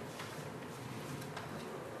Israel.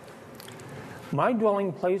 My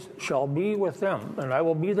dwelling place shall be with them, and I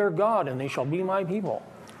will be their God, and they shall be my people.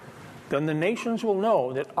 Then the nations will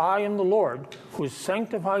know that I am the Lord, who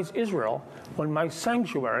sanctifies Israel, when my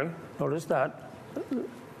sanctuary, notice that,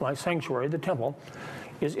 my sanctuary, the temple,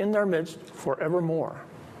 is in their midst forevermore.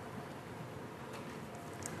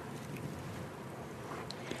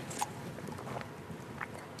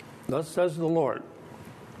 Thus says the Lord,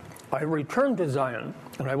 I return to Zion,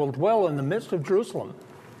 and I will dwell in the midst of Jerusalem.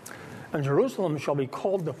 And Jerusalem shall be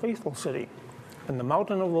called the faithful city, and the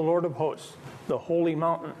mountain of the Lord of hosts, the holy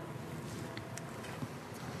mountain.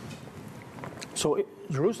 So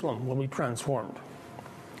Jerusalem will be transformed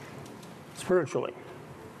spiritually.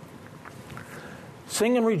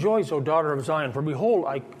 Sing and rejoice, O daughter of Zion, for behold,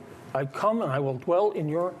 I come and I will dwell in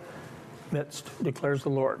your midst, declares the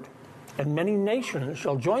Lord. And many nations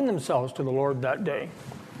shall join themselves to the Lord that day,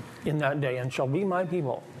 in that day, and shall be my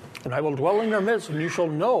people. And I will dwell in their midst, and you shall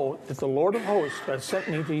know that the Lord of hosts has sent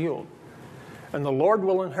me to you. And the Lord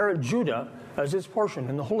will inherit Judah as his portion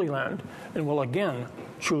in the Holy Land, and will again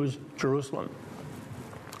choose Jerusalem.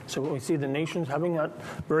 So we see the nations having a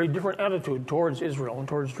very different attitude towards Israel and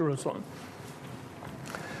towards Jerusalem.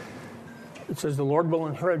 It says the Lord will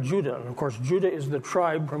inherit Judah. And of course, Judah is the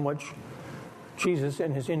tribe from which Jesus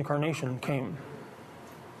in his incarnation came.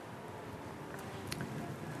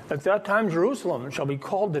 At that time, Jerusalem shall be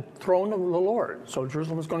called the throne of the Lord. So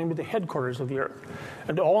Jerusalem is going to be the headquarters of the earth.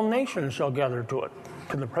 And all nations shall gather to it,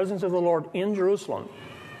 to the presence of the Lord in Jerusalem.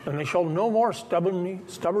 And they shall no more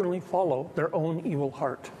stubbornly follow their own evil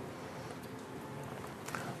heart.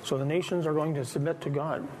 So the nations are going to submit to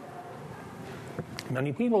God.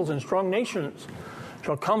 Many peoples and strong nations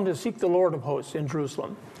shall come to seek the Lord of hosts in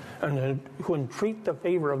Jerusalem, and who entreat the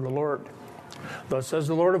favor of the Lord. Thus says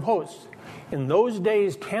the Lord of hosts, in those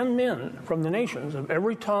days 10 men from the nations of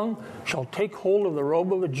every tongue shall take hold of the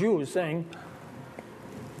robe of a Jew, saying,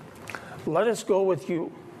 let us go with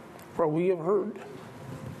you, for we have heard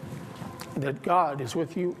that God is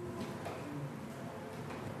with you.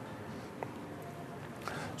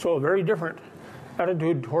 So a very different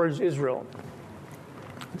attitude towards Israel.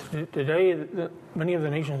 Today, many of the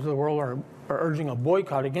nations of the world are urging a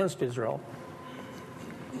boycott against Israel.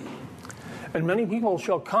 And many people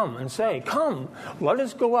shall come and say, come, let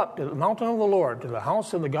us go up to the mountain of the Lord, to the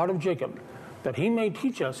house of the God of Jacob, that he may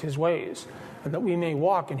teach us his ways, and that we may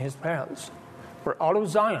walk in his paths. For out of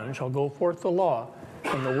Zion shall go forth the law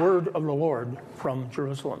and the word of the Lord from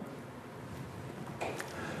Jerusalem.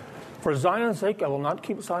 For Zion's sake I will not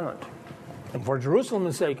keep silent, and for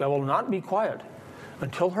Jerusalem's sake I will not be quiet,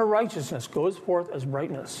 until her righteousness goes forth as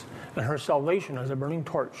brightness, and her salvation as a burning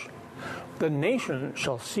torch. The nation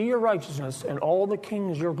shall see your righteousness, and all the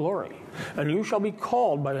kings your glory, and you shall be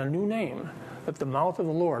called by a new name that the mouth of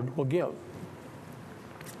the Lord will give.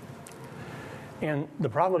 And the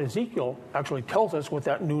prophet Ezekiel actually tells us what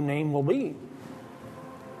that new name will be.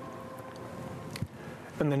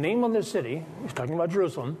 And the name of the city, he's talking about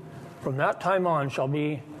Jerusalem, from that time on shall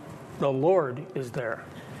be, the Lord is there.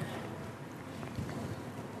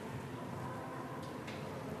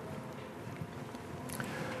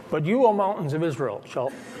 But you, O mountains of Israel,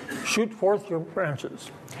 shall shoot forth your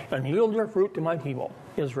branches, and yield your fruit to my people,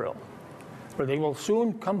 Israel. For they will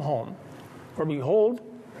soon come home. For behold,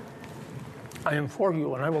 I am for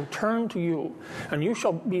you, and I will turn to you, and you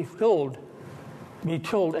shall be tilled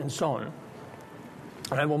and sown.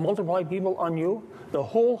 And I will multiply people on you, the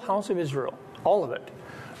whole house of Israel, all of it.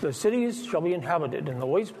 The cities shall be inhabited, and the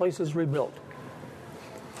waste places rebuilt.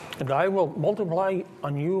 And I will multiply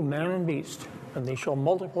on you man and beast, and they shall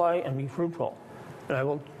multiply and be fruitful. And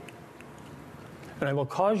I will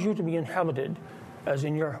cause you to be inhabited as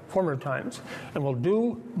in your former times, and will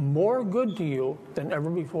do more good to you than ever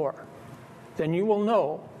before. Then you will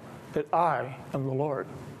know that I am the Lord.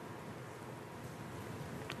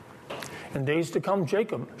 In days to come,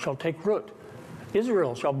 Jacob shall take root.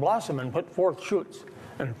 Israel shall blossom and put forth shoots,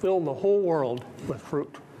 and fill the whole world with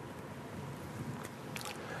fruit.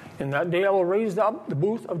 In that day I will raise up the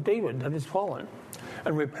booth of David that is fallen,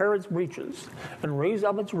 and repair its breaches, and raise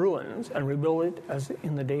up its ruins, and rebuild it as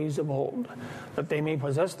in the days of old, that they may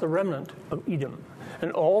possess the remnant of Edom,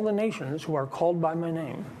 and all the nations who are called by my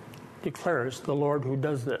name, declares the Lord who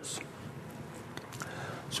does this.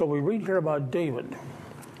 So we read here about David.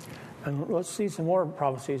 And let's see some more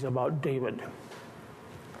prophecies about David.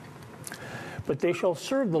 But they shall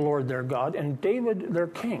serve the Lord their God, and David their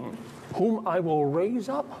king, whom I will raise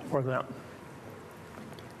up for them.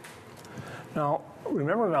 Now,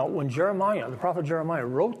 remember now, when Jeremiah, the prophet Jeremiah,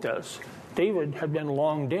 wrote this, David had been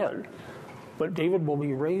long dead, but David will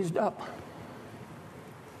be raised up.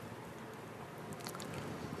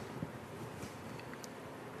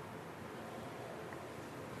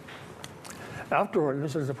 Afterward,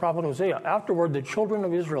 this is the prophet Hosea, afterward the children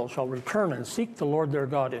of Israel shall return and seek the Lord their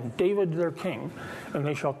God and David their king, and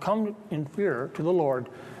they shall come in fear to the Lord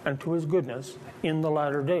and to his goodness in the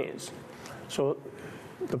latter days. So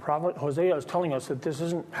the prophet Hosea is telling us that this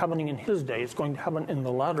isn't happening in his day, it's going to happen in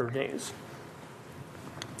the latter days.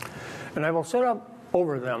 And I will set up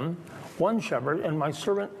over them one shepherd, and my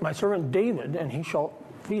servant David, and he shall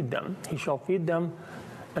feed them. He shall feed them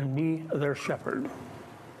and be their shepherd.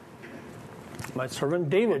 My servant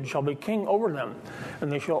David shall be king over them, and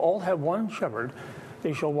they shall all have one shepherd.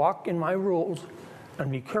 They shall walk in my rules and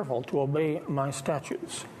be careful to obey my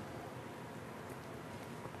statutes.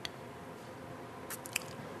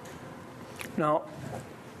 Now,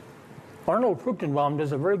 Arnold Fruchtenbaum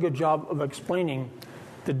does a very good job of explaining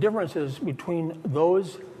the differences between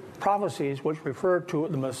those prophecies which refer to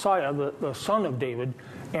the Messiah, the son of David,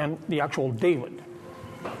 and the actual David.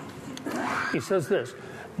 He says this: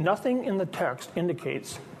 nothing in the text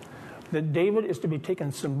indicates that David is to be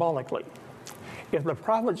taken symbolically. If the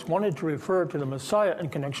prophets wanted to refer to the Messiah in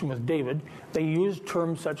connection with David, they used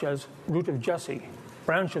terms such as root of Jesse,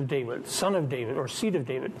 branch of David, son of David, or seed of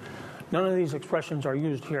David. None of these expressions are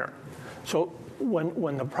used here. So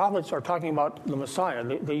when the prophets are talking about the Messiah,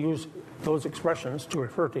 they use those expressions to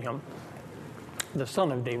refer to him, the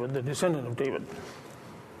son of David, the descendant of David.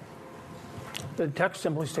 The text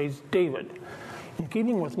simply states David. In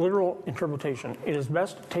keeping with literal interpretation, it is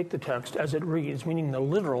best to take the text as it reads, meaning the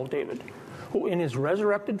literal David, who in his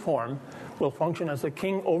resurrected form will function as the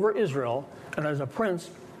king over Israel and as a prince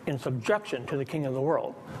in subjection to the king of the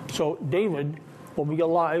world. So David will be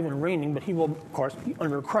alive and reigning, but he will, of course, be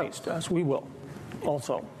under Christ, as we will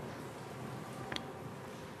also.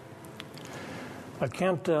 I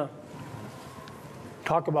can't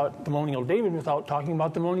talk about the millennial David without talking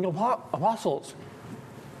about the millennial apostles.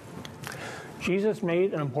 Jesus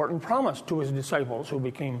made an important promise to his disciples who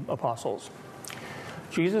became apostles.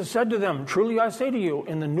 Jesus said to them, "Truly I say to you,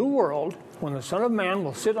 in the new world, when the Son of Man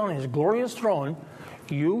will sit on his glorious throne,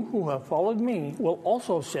 you who have followed me will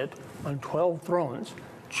also sit on 12 thrones,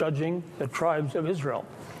 judging the tribes of Israel."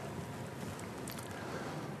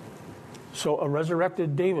 So a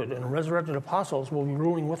resurrected David and resurrected apostles will be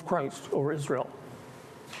ruling with Christ over Israel.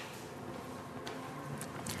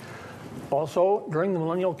 Also, during the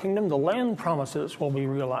Millennial Kingdom, the land promises will be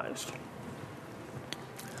realized.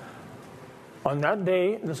 On that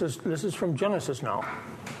day, this is from Genesis now.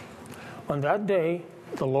 On that day,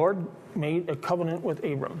 the Lord made a covenant with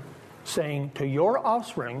Abram, saying, "To your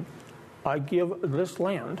offspring I give this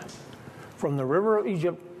land, from the river of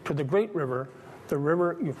Egypt to the great river, the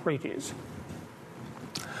river Euphrates."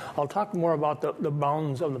 I'll talk more about the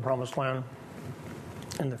bounds of the promised land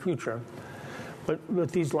in the future.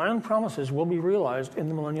 But these land promises will be realized in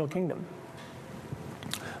the Millennial Kingdom.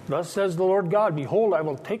 Thus says the Lord God, "Behold, I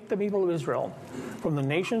will take the people of Israel from the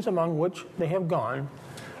nations among which they have gone,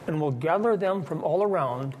 and will gather them from all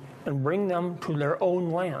around and bring them to their own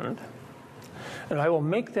land. And I will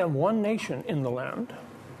make them one nation in the land,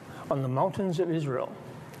 on the mountains of Israel.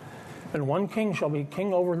 And one king shall be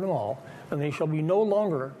king over them all, and they shall be no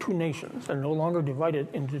longer two nations, and no longer divided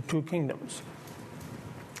into two kingdoms."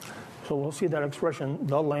 So we'll see that expression,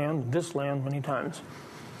 the land, this land, many times.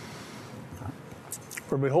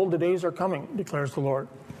 "For behold, the days are coming, declares the Lord,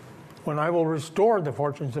 when I will restore the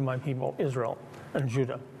fortunes of my people, Israel and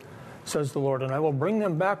Judah, says the Lord, and I will bring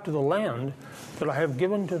them back to the land that I have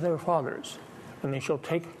given to their fathers, and they shall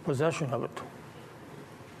take possession of it.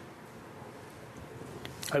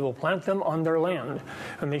 I will plant them on their land,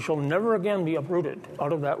 and they shall never again be uprooted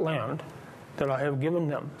out of that land that I have given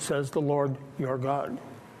them, says the Lord your God.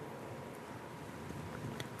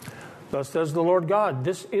 Thus says the Lord God,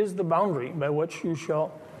 this is the boundary by which you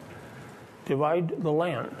shall divide the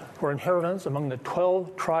land for inheritance among the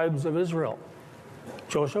 12 tribes of Israel.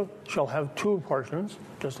 Joseph shall have 2 portions,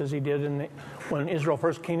 just as he did when Israel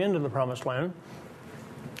first came into the promised land.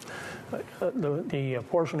 The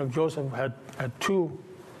portion of Joseph had 2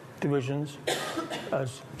 divisions,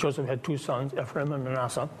 as Joseph had 2 sons, Ephraim and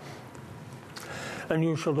Manasseh. And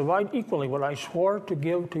you shall divide equally what I swore to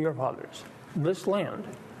give to your fathers. This land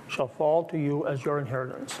shall fall to you as your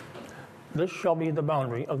inheritance. This shall be the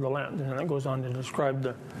boundary of the land. And then it goes on to describe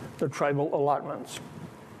the tribal allotments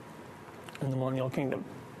in the Millennial Kingdom.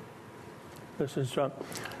 This is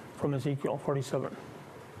from Ezekiel 47.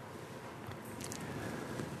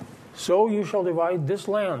 So you shall divide this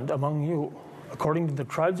land among you. According to the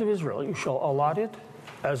tribes of Israel, you shall allot it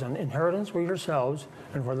as an inheritance for yourselves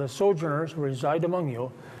and for the sojourners who reside among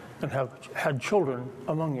you and have had children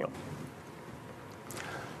among you.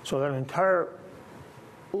 So that entire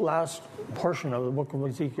last portion of the book of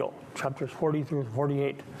Ezekiel, chapters 40 through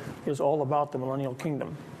 48, is all about the Millennial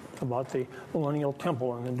Kingdom, about the Millennial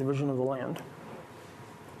Temple and the division of the land.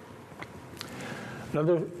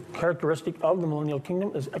 Another characteristic of the Millennial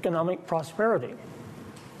Kingdom is economic prosperity.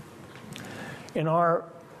 In our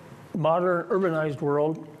modern urbanized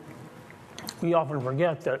world, we often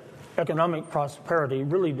forget that economic prosperity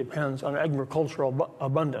really depends on agricultural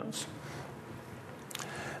abundance.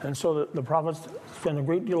 And so the prophets spend a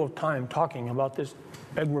great deal of time talking about this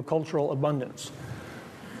agricultural abundance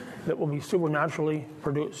that will be supernaturally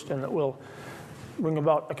produced and that will bring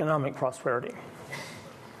about economic prosperity.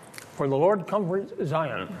 For the Lord comforts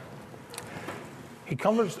Zion. He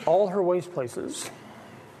comforts all her waste places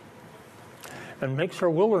and makes her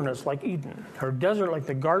wilderness like Eden, her desert like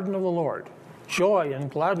the garden of the Lord. Joy and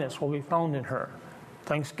gladness will be found in her,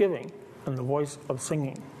 thanksgiving and the voice of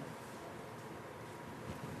singing.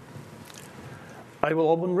 I will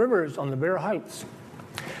open rivers on the bare heights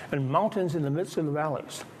and mountains in the midst of the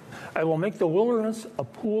valleys. I will make the wilderness a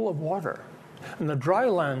pool of water and the dry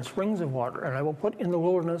land springs of water. And I will put in the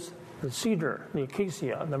wilderness the cedar, the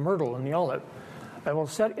acacia, the myrtle, and the olive. I will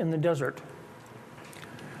set in the desert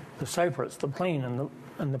the cypress, the plane,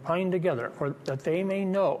 and the pine together, for that they may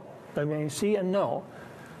know, they may see and know,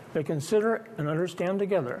 they consider and understand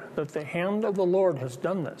together that the hand of the Lord has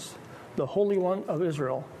done this. The Holy One of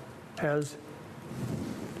Israel has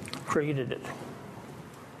created it.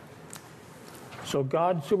 So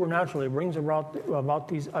God supernaturally brings about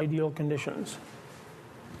these ideal conditions.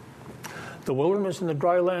 The wilderness and the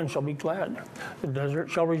dry land shall be glad. The desert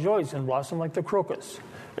shall rejoice and blossom like the crocus.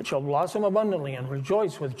 It shall blossom abundantly and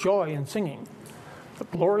rejoice with joy and singing. The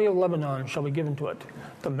glory of Lebanon shall be given to it,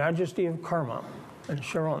 the majesty of Carmel and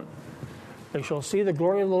Sharon. They shall see the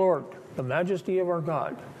glory of the Lord, the majesty of our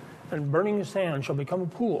God. And burning sand shall become a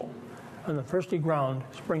pool, and the thirsty ground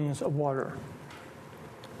springs of water.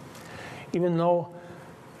 Even though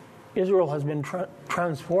Israel has been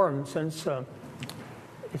transformed since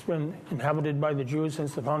it's been inhabited by the Jews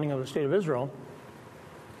since the founding of the state of Israel,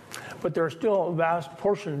 but there are still vast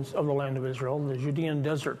portions of the land of Israel, the Judean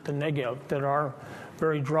desert, the Negev, that are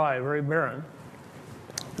very dry, very barren.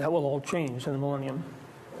 That will all change in the millennium.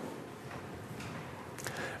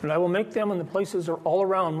 And I will make them and the places all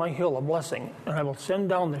around my hill a blessing, and I will send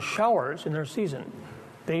down the showers in their season.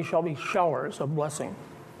 They shall be showers of blessing.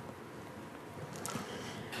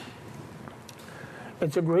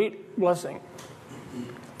 It's a great blessing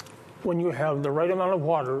when you have the right amount of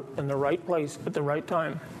water in the right place at the right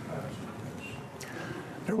time.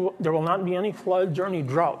 There will not be any floods or any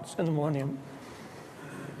droughts in the millennium.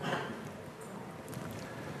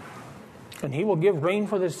 And he will give rain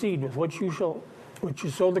for the seed with which you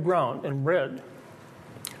sow the ground, and bread,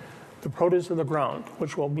 the produce of the ground,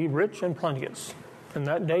 which will be rich and plenteous. And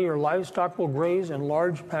that day your livestock will graze in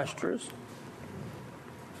large pastures.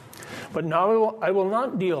 But now I will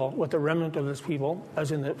not deal with the remnant of this people,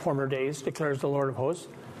 as in the former days, declares the Lord of hosts.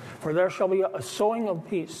 For there shall be a sowing of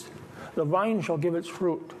peace. The vine shall give its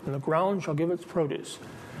fruit, and the ground shall give its produce,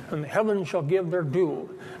 and the heavens shall give their due,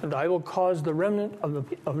 and I will cause the remnant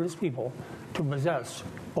of this people to possess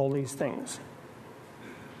all these things.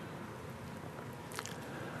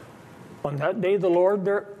 On that day the Lord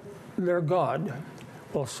their God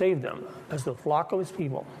will save them as the flock of his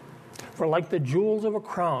people. For like the jewels of a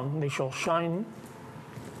crown, they shall shine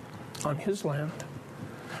on his land.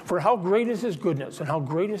 For how great is his goodness, and how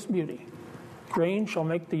great his beauty! Grain shall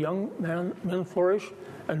make the young men flourish,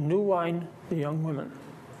 and new wine the young women.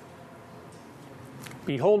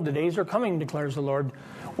 Behold, the days are coming, declares the Lord,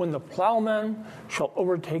 when the plowman shall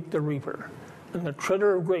overtake the reaper, and the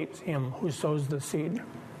treader of grapes him who sows the seed.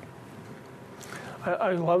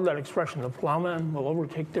 I love that expression, the plowman will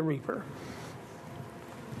overtake the reaper.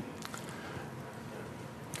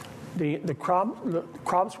 The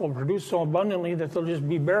crops will produce so abundantly that they'll just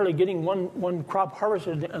be barely getting one crop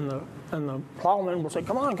harvested, and the plowman will say,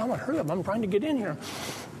 come on, hurry up, I'm trying to get in here.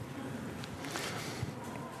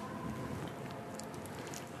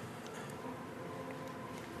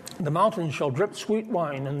 The mountains shall drip sweet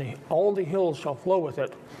wine, and all the hills shall flow with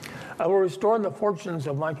it. I will restore the fortunes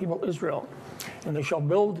of my people Israel, and they shall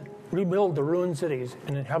rebuild the ruined cities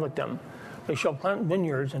and inhabit them. They shall plant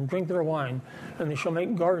vineyards and drink their wine, and they shall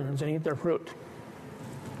make gardens and eat their fruit.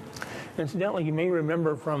 Incidentally, you may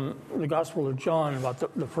remember from the Gospel of John about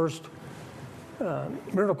the first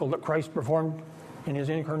miracle that Christ performed in his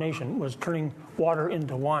incarnation was turning water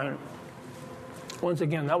into wine. Once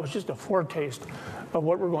again, that was just a foretaste of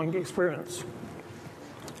what we're going to experience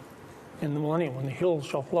in the millennium when the hills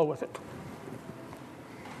shall flow with it.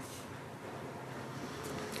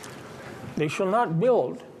 They shall not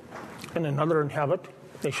build and another inhabit.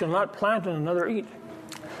 They shall not plant and another eat.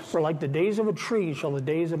 For like the days of a tree shall the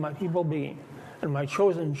days of my people be, and my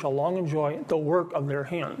chosen shall long enjoy the work of their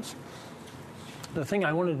hands. The thing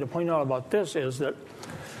I wanted to point out about this is that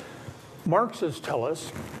Marxists tell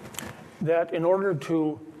us that in order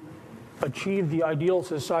to achieve the ideal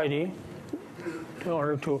society, in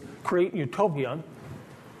order to create utopia,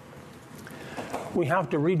 we have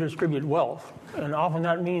to redistribute wealth. And often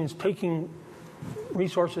that means taking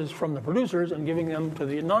resources from the producers and giving them to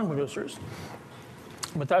the non-producers.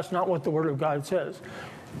 But that's not what the Word of God says.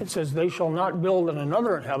 It says, they shall not build and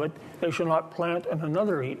another inhabit, they shall not plant and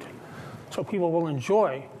another eat. So people will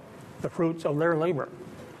enjoy the fruits of their labor.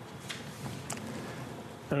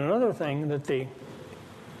 And another thing that the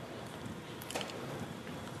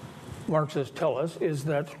Marxists tell us is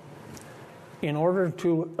that in order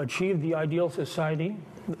to achieve the ideal society,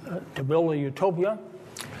 to build a utopia,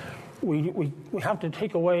 we have to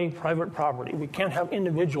take away private property. We can't have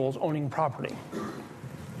individuals owning property.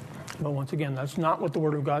 But once again, that's not what the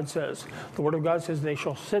Word of God says. The Word of God says they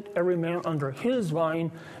shall sit every man under his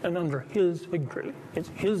vine and under his fig tree. It's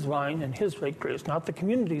his vine and his fig tree. It's not the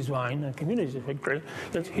community's vine and the community's fig tree.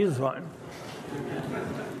 It's his vine.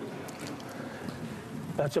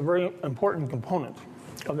 That's a very important component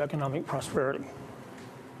of economic prosperity.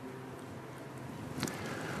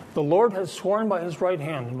 The Lord has sworn by his right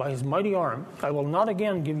hand and by his mighty arm, I will not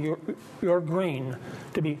again give you your grain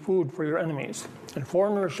to be food for your enemies, and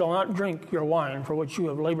foreigners shall not drink your wine for which you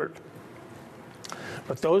have labored.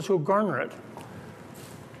 But those who garner it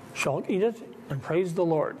shall eat it and praise the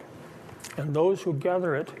Lord, and those who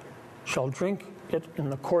gather it shall drink it in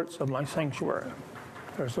the courts of my sanctuary.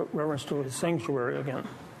 There's a reference to his sanctuary again.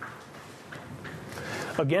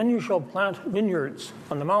 Again you shall plant vineyards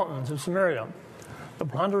on the mountains of Samaria. The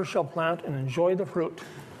planters shall plant and enjoy the fruit.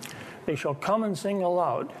 They shall come and sing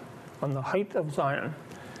aloud on the height of Zion,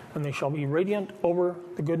 and they shall be radiant over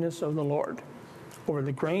the goodness of the Lord, over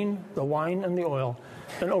the grain, the wine, and the oil,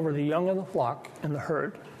 and over the young of the flock and the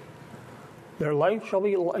herd. Their life shall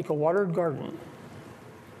be like a watered garden,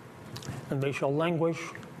 and they shall languish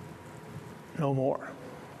no more.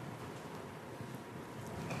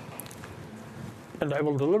 And I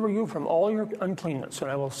will deliver you from all your uncleanness, and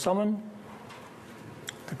I will summon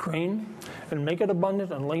the grain, and make it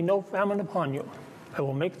abundant, and lay no famine upon you. I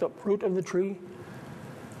will make the fruit of the tree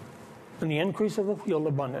and the increase of the field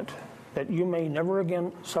abundant, that you may never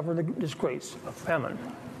again suffer the disgrace of famine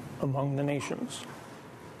among the nations.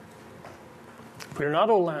 Fear not,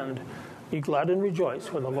 O land, be glad and rejoice,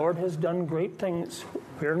 for the Lord has done great things.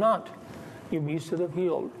 Fear not, you beasts of the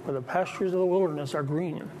field, for the pastures of the wilderness are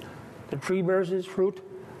green. The tree bears his fruit,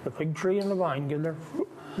 the fig tree and the vine give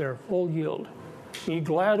their full yield. Be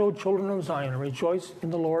glad, O children of Zion, and rejoice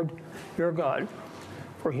in the Lord your God,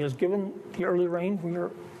 for he has given the early rain for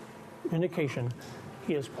your vindication.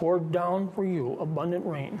 He has poured down for you abundant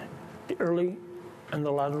rain, the early and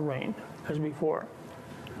the latter rain, as before.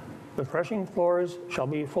 The threshing floors shall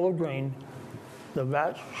be full of grain, the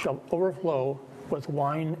vats shall overflow with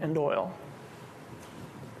wine and oil.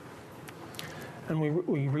 And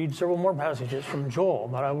we read several more passages from Joel,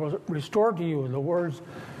 but I will restore to you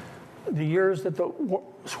the years that the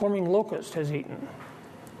swarming locust has eaten,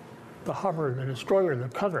 the hopper, the destroyer, the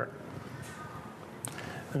cutter.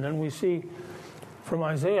 And then we see from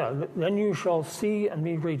Isaiah, then you shall see and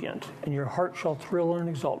be radiant, and your heart shall thrill and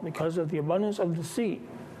exult, because of the abundance of the sea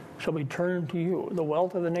shall be turned to you. The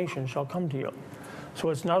wealth of the nations shall come to you. So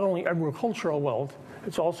it's not only agricultural wealth,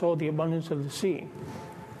 it's also the abundance of the sea.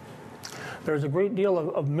 There's a great deal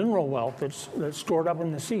of mineral wealth that's stored up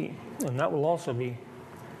in the sea, and that will also be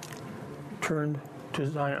turned to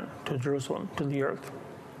Zion, to Jerusalem, to the earth.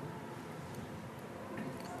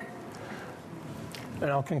 And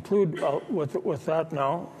I'll conclude with that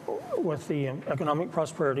now, with the economic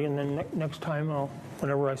prosperity, and then next time,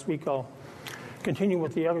 whenever I speak, I'll continue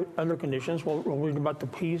with the other conditions. We'll read about the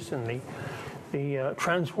peace and the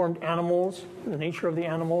transformed animals, the nature of the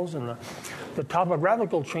animals, and the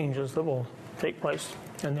topographical changes that will take place.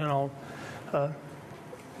 And then I'll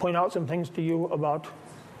point out some things to you about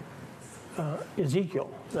Ezekiel,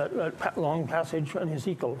 that long passage in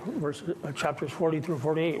Ezekiel, chapters 40 through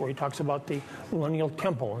 48, where he talks about the millennial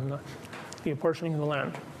temple and the apportioning of the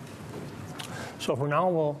land. So for now,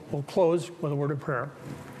 we'll close with a word of prayer.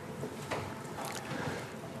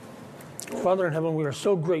 Father in heaven, we are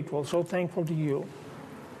so grateful, so thankful to you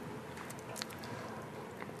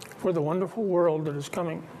for the wonderful world that is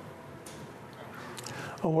coming,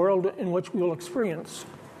 a world in which we will experience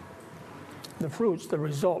the fruits, the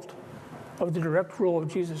result of the direct rule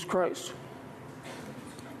of Jesus Christ.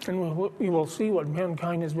 And we will see what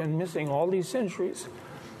mankind has been missing all these centuries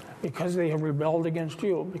because they have rebelled against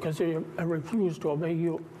you, because they have refused to obey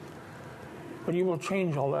you. But you will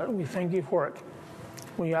change all that, and we thank you for it.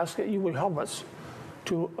 We ask that you would help us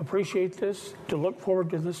to appreciate this, to look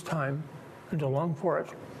forward to this time, and to long for it.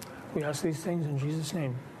 We ask these things in Jesus'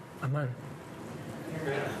 name. Amen.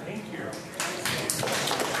 Thank you.